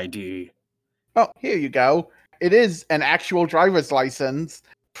 government's ID. Oh, here you go. It is an actual driver's license,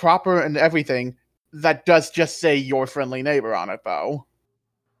 proper and everything, that does just say your friendly neighbor on it, though.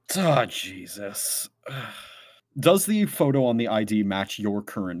 Oh, Jesus. Does the photo on the ID match your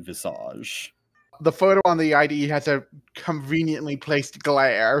current visage? The photo on the ID has a conveniently placed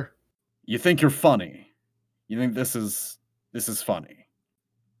glare. You think you're funny? You think this is funny?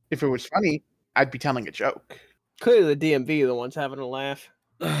 If it was funny, I'd be telling a joke. Clearly the DMV are the ones having a laugh.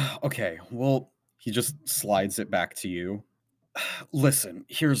 Okay, well, he just slides it back to you. Listen,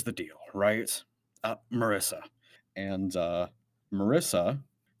 here's the deal, right? Marissa. And Marissa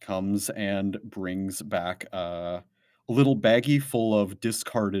comes and brings back a little baggie full of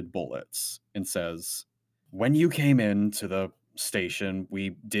discarded bullets and says, when you came into the station,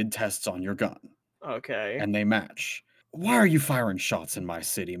 we did tests on your gun. Okay. And they match. Why are you firing shots in my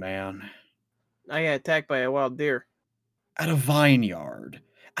city, man? I got attacked by a wild deer. At a vineyard.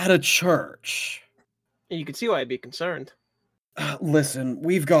 At a church. And you can see why I'd be concerned. Listen,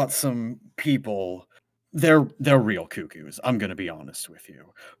 we've got some people. They're real cuckoos. I'm gonna be honest with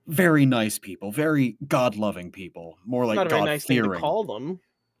you. Very nice people, very God-loving people. More like Not a very nice thing to God-fearing. call them.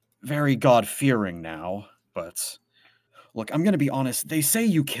 Very God-fearing now, but look, I'm gonna be honest. They say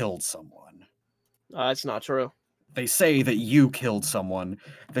you killed someone. That's not true. They say that you killed someone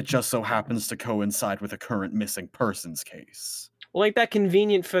that just so happens to coincide with a current missing persons case. Well, ain't that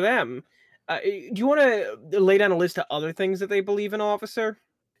convenient for them? Do you want to lay down a list of other things that they believe in, officer?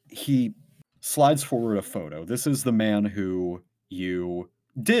 He slides forward a photo. This is the man who you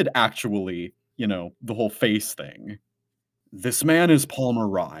did actually, the whole face thing. This man is Palmer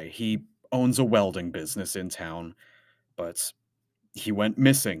Rye. He owns a welding business in town, but he went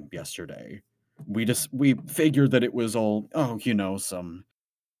missing yesterday. We figured that it was all, some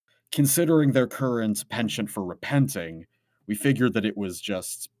considering their current penchant for repenting, we figured that it was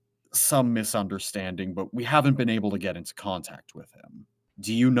just some misunderstanding, but we haven't been able to get into contact with him.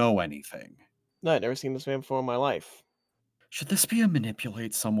 Do you know anything? No, I've never seen this man before in my life. Should this be a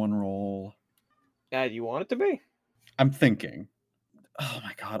manipulate someone roll? You want it to be? I'm thinking. Oh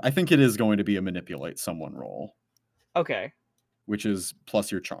my god, I think it is going to be a manipulate someone roll. Okay. Which is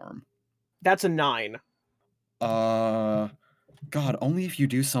plus your charm. That's a 9. God, only if you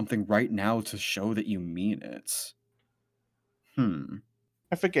do something right now to show that you mean it.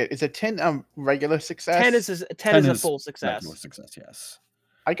 I forget. Is a 10 regular success? 10 is a full success. Regular success, yes.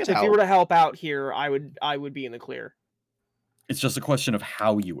 I can So help. if you were to help out here, I would be in the clear. It's just a question of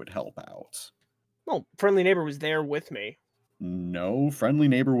how you would help out. Well, friendly neighbor was there with me. No, friendly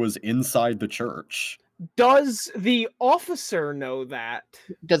neighbor was inside the church. Does the officer know that?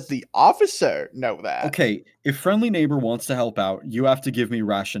 Does the officer know that? Okay, if friendly neighbor wants to help out, you have to give me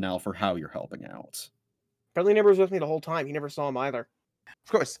rationale for how you're helping out. Friendly neighbor was with me the whole time. He never saw him either.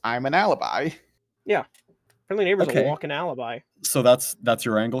 Of course, I'm an alibi. Yeah. Friendly neighbor's Okay. a walking alibi. So that's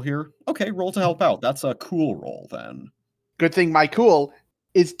your angle here? Okay, roll to help out. That's a cool roll then. Good thing my cool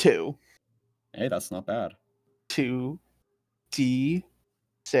is 2. Hey, that's not bad. 2d6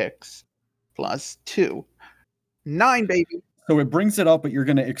 plus 2. 9, baby. So it brings it up, but you're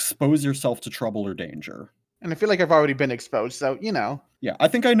going to expose yourself to trouble or danger. And I feel like I've already been exposed, so, Yeah, I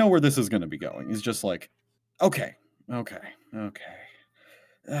think I know where this is going to be going. He's just like, okay.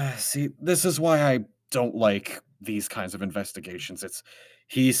 See, this is why I don't like these kinds of investigations. It's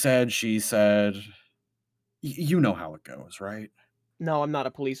he said, she said. You know how it goes, right? No, I'm not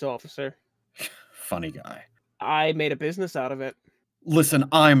a police officer. Funny guy. I made a business out of it. Listen,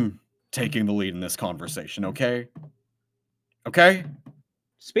 I'm taking the lead in this conversation, okay? Okay?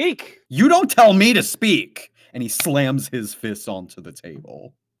 Speak! You don't tell me to speak! And he slams his fists onto the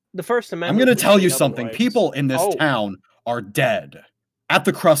table. The First I'm Amendment. going to tell you would state something. otherwise. People in this town are dead. At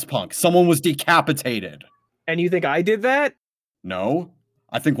the Crust Punk, someone was decapitated. And you think I did that? No.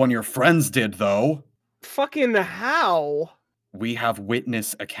 I think one of your friends did, though. Fucking how? We have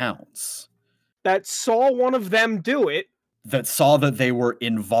witness accounts That saw one of them do it. that saw that they were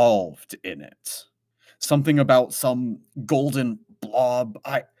involved in it. Something about some golden blob.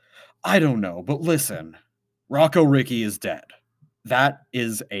 I don't know, but listen. Rocco Ricky is dead. That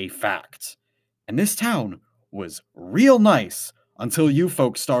is a fact. And this town was real nice until you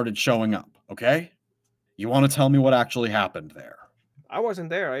folks started showing up, okay? You want to tell me what actually happened there? I wasn't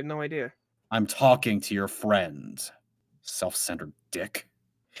there. I had no idea. I'm talking to your friend. Self-centered dick.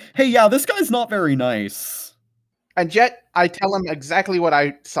 Hey, yeah, this guy's not very nice. And yet, I tell him exactly what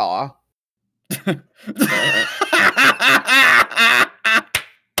I saw.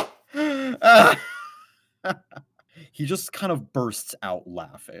 He just kind of bursts out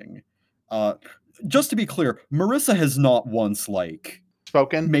laughing. Just to be clear, Marissa has not once, like,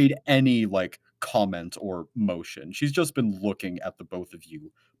 Spoken. made any, like, comment or motion. She's just been looking at the both of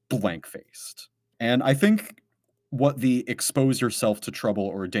you blank-faced. And I think what the expose yourself to trouble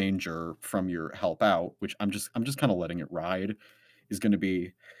or danger from your help out, which I'm just kind of letting it ride, is going to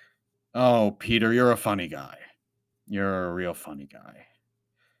be, oh, Peter, you're a funny guy. You're a real funny guy.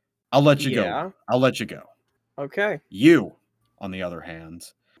 I'll let you Yeah. go. I'll let you go. Okay. You, on the other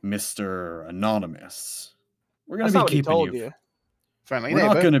hand, Mr. Anonymous, we're going That's to not be what he keeping told you. you. Friendly We're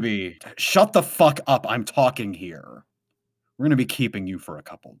neighbor. not going to be. Shut the fuck up. I'm talking here. We're going to be keeping you for a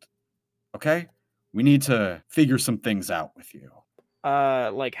couple. Okay? We need to figure some things out with you.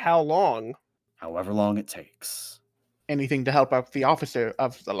 Like how long? However long it takes. Anything to help out the officer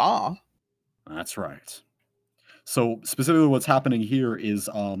of the law. That's right. So specifically what's happening here is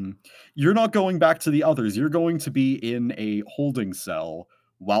you're not going back to the others. You're going to be in a holding cell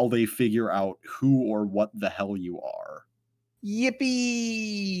while they figure out who or what the hell you are.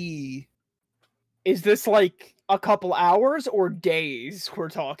 Yippee! Is this like a couple hours or days we're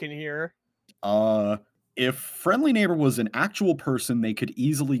talking here? If Friendly Neighbor was an actual person they could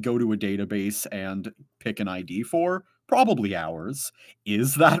easily go to a database and pick an ID for, probably hours.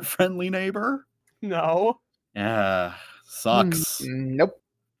 Is that Friendly Neighbor? No. Sucks. Nope.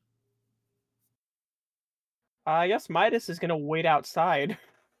 I guess Midas is gonna wait outside.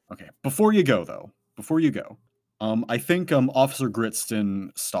 Okay, before you go, though, I think Officer Gritston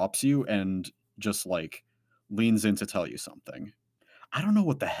stops you and just, like, leans in to tell you something. I don't know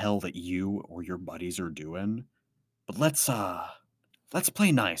what the hell that you or your buddies are doing, but let's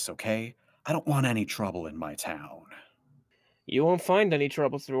play nice, okay? I don't want any trouble in my town. You won't find any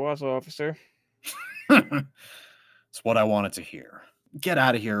trouble through us, officer. It's what I wanted to hear. Get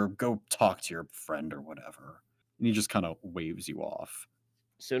out of here, go talk to your friend or whatever. And he just kind of waves you off.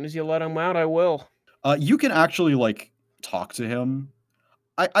 As soon as you let him out, I will. You can actually, like, talk to him.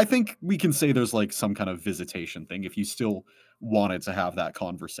 I think we can say there's, like, some kind of visitation thing if you still wanted to have that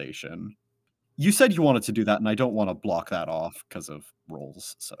conversation. You said you wanted to do that, and I don't want to block that off because of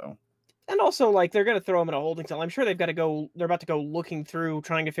roles, so. And also, like, they're gonna throw him in a holding cell. I'm sure they've got to go. They're about to go looking through,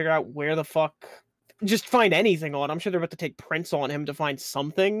 trying to figure out where the fuck, just find anything on. I'm sure they're about to take prints on him to find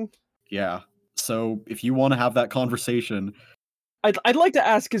something. Yeah. So if you want to have that conversation, I'd like to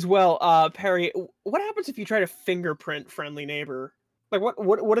ask as well, Perry, what happens if you try to fingerprint Friendly Neighbor? Like,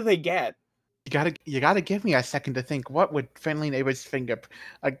 what do they get? You gotta give me a second to think. What would Friendly Neighbor's finger?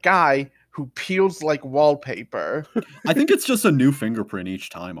 A guy who peels like wallpaper. I think it's just a new fingerprint each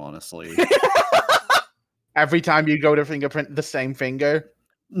time, honestly. Every time you go to fingerprint the same finger.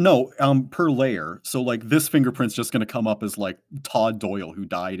 No, per layer. So, like, this fingerprint's just gonna come up as, like, Todd Doyle, who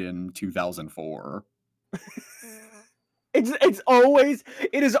died in 2004. It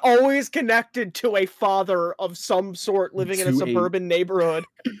is always connected to a father of some sort living in a suburban neighborhood.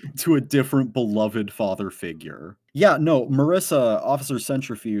 To a different beloved father figure. Yeah, no, Marissa, Officer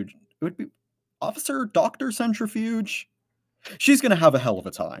Centrifuge. It would be Officer Dr. Centrifuge. She's gonna have a hell of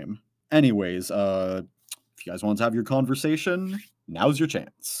a time. Anyways, if you guys want to have your conversation, now's your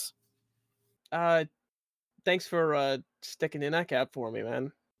chance. Thanks for sticking in that cap for me,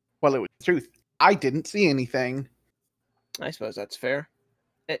 man. Well, it was the truth. I didn't see anything. I suppose that's fair.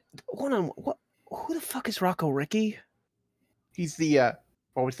 Who the fuck is Rocco Ricky? He's the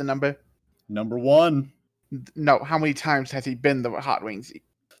what was the number? Number 1. No, how many times has he been the Hot Wings?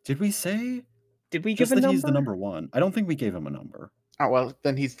 Did we say? Did we Just give a that number? he's the number 1. I don't think we gave him a number. Oh well,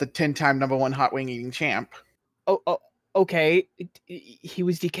 then he's the 10-time #1 hot wing eating champ. Oh, okay. He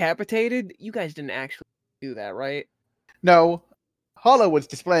was decapitated? You guys didn't actually do that, right? No, Hollow was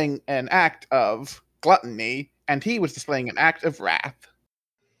displaying an act of gluttony, and he was displaying an act of wrath.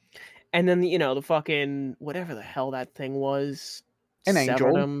 And then, the fucking, whatever the hell that thing was. An severed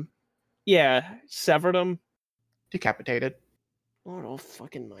angel. him. Yeah, severed him. Decapitated. Lord oh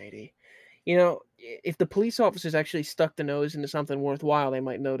fucking mighty. If the police officers actually stuck the nose into something worthwhile, they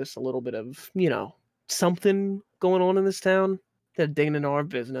might notice a little bit of, something going on in this town. They're digging into our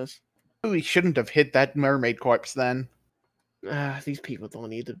business. We shouldn't have hit that mermaid corpse then. These people don't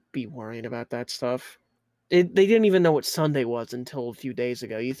need to be worrying about that stuff. They didn't even know what Sunday was until a few days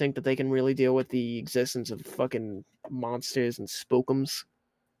ago. You think that they can really deal with the existence of fucking monsters and spookums?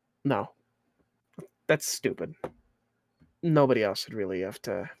 No. That's stupid. Nobody else would really have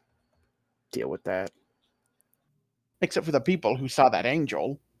to deal with that. Except for the people who saw that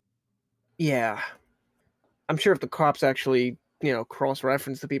angel. Yeah. I'm sure if the cops actually,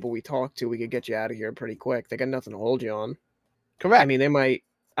 cross-reference the people we talked to, we could get you out of here pretty quick. They got nothing to hold you on. Correct. I mean, they might...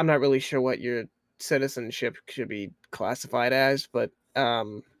 I'm not really sure what your citizenship should be classified as, but,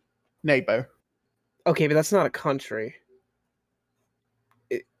 Neighbor. okay, but that's not a country.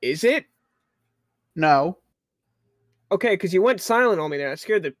 Is it? No. Okay, because you went silent on me there. That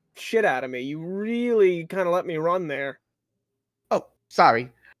scared the shit out of me. You really kind of let me run there. Oh, sorry.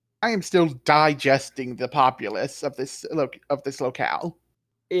 I am still digesting the populace of this locale.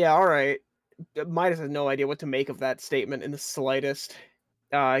 Yeah, all right. Midas has no idea what to make of that statement in the slightest.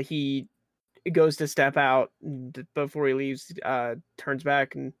 He goes to step out before he leaves. Turns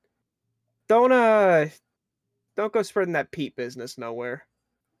back and don't go spreading that Pete business nowhere.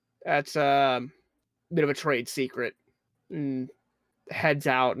 That's a bit of a trade secret. And heads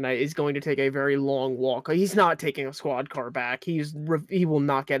out and is going to take a very long walk. He's not taking a squad car back. He will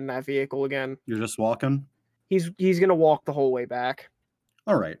not get in that vehicle again. You're just walking? He's gonna walk the whole way back.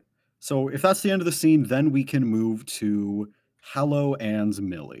 All right. So if that's the end of the scene, then we can move to Hallow and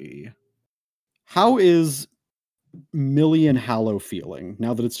Millie. How is Millie and Hallow feeling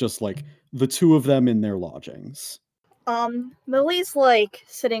now that it's just like the two of them in their lodgings? Millie's like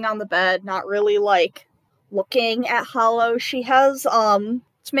sitting on the bed, not really like looking at Hollow. She has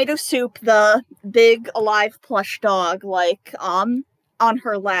tomato soup, the big alive plush dog, like on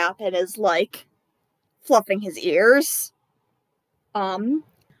her lap and is like fluffing his ears.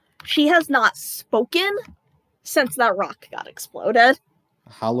 She has not spoken since that rock got exploded.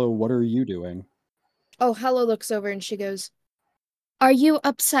 Hallow, what are you doing? Oh, Hallow looks over and she goes, "Are you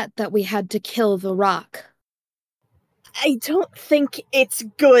upset that we had to kill the rock?" I don't think it's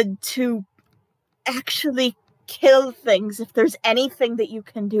good to actually kill things if there's anything that you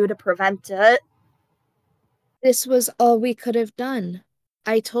can do to prevent it. This was all we could have done.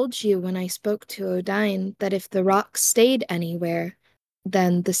 I told you when I spoke to Odine that if the rock stayed anywhere,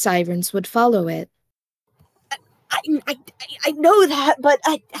 then the sirens would follow it. I know that, but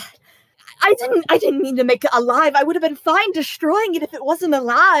I didn't mean to make it alive. I would have been fine destroying it if it wasn't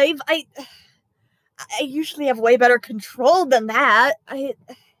alive. I usually have way better control than that.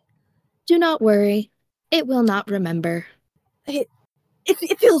 Do not worry. It will not remember. It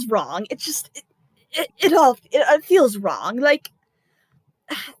feels wrong. It just it feels wrong. Like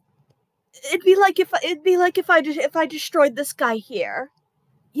it'd be like if I destroyed this guy here,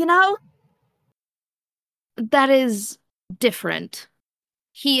 you know? That is different.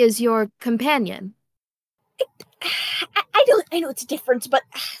 He is your companion. I know it's different, but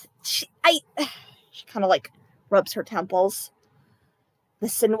she kind of like rubs her temples.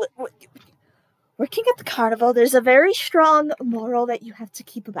 Listen, working at the carnival, there's a very strong moral that you have to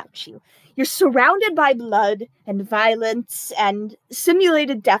keep about you. You're surrounded by blood and violence and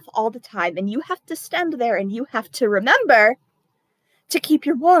simulated death all the time, and you have to stand there and you have to remember to keep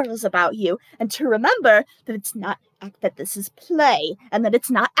your morals about you and to remember that it's not that this is play and that it's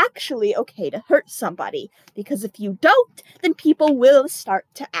not actually okay to hurt somebody, because if you don't, then people will start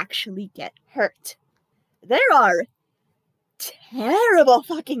to actually get hurt. There are terrible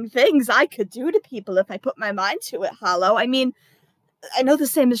fucking things I could do to people if I put my mind to it, Hollow. I mean, I know the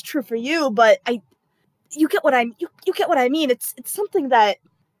same is true for you, but you get what I mean. It's something that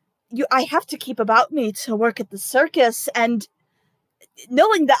I have to keep about me to work at the circus, and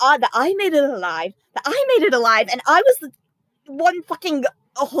knowing that I made it alive, and I was the one fucking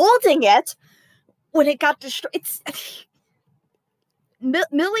holding it when it got destroyed.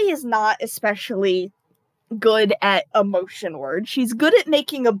 Millie is not especially good at emotion words. She's good at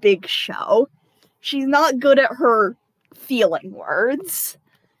making a big show. She's not good at her feeling words.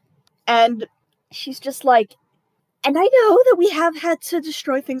 And she's just like, and I know that we have had to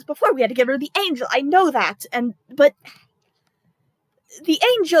destroy things before. We had to get rid of the angel. I know that. But the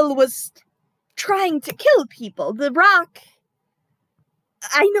angel was trying to kill people. The rock,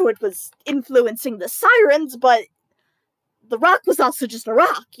 I know it was influencing the sirens, but the rock was also just a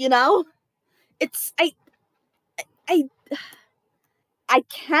rock, you know? I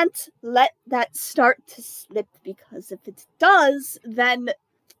can't let that start to slip, because if it does, then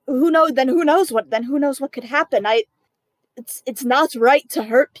who knows what could happen. It's not right to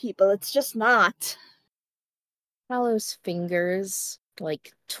hurt people. It's just not. Hallow's fingers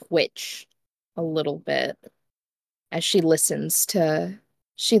like twitch a little bit as she listens to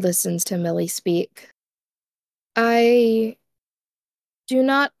Millie speak. I do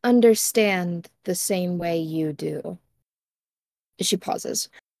not understand the same way you do. She pauses.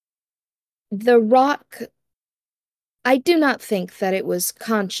 The rock, I do not think that it was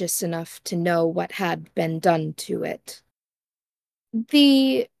conscious enough to know what had been done to it.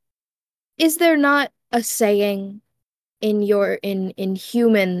 It Is there not a saying in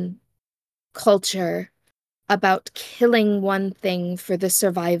human culture about killing one thing for the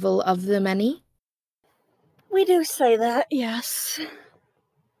survival of the many? We do say that, yes.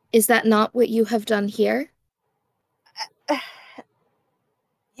 Is that not what you have done here?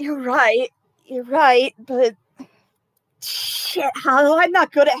 You're right, but shit, Hollow, I'm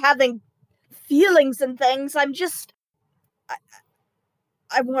not good at having feelings and things. I'm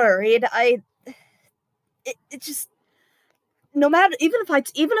worried. It just, no matter, even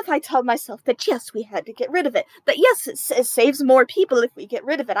if I tell myself that yes, we had to get rid of it, that yes, it saves more people if we get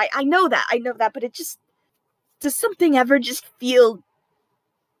rid of it. I know that, but it just, does something ever just feel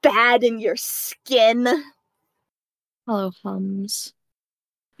bad in your skin? Hollow hums.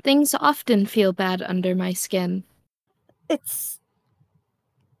 Things often feel bad under my skin. It's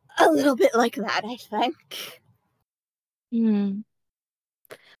a little bit like that, I think.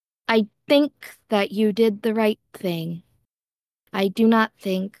 I think that you did the right thing. I do not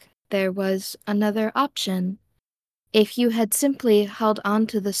think there was another option. If you had simply held on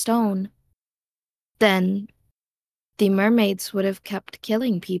to the stone, then the mermaids would have kept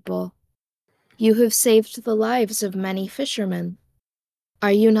killing people. You have saved the lives of many fishermen.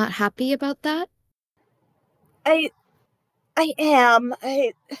 Are you not happy about that? I am.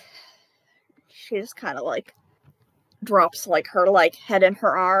 She just kind of like drops like her like head in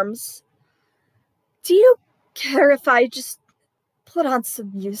her arms. Do you care if I just put on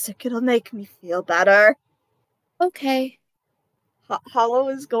some music? It'll make me feel better. Okay. Hollow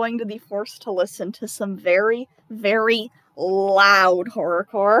is going to be forced to listen to some very, very loud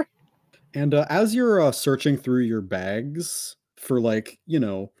horrorcore. And as you're searching through your bags for like,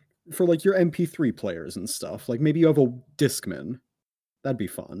 for like your MP3 players and stuff, like maybe you have a Discman. That'd be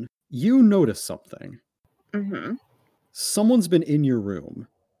fun. You notice something. Mm-hmm. Someone's been in your room,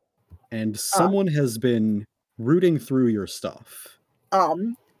 and someone has been rooting through your stuff.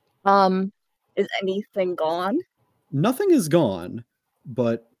 Is anything gone? Nothing is gone,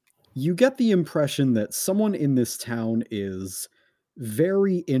 but you get the impression that someone in this town is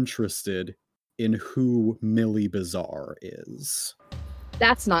very interested in who Millie Bizarre is.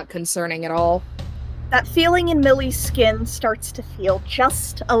 That's not concerning at all. That feeling in Millie's skin starts to feel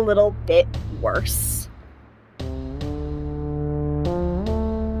just a little bit worse.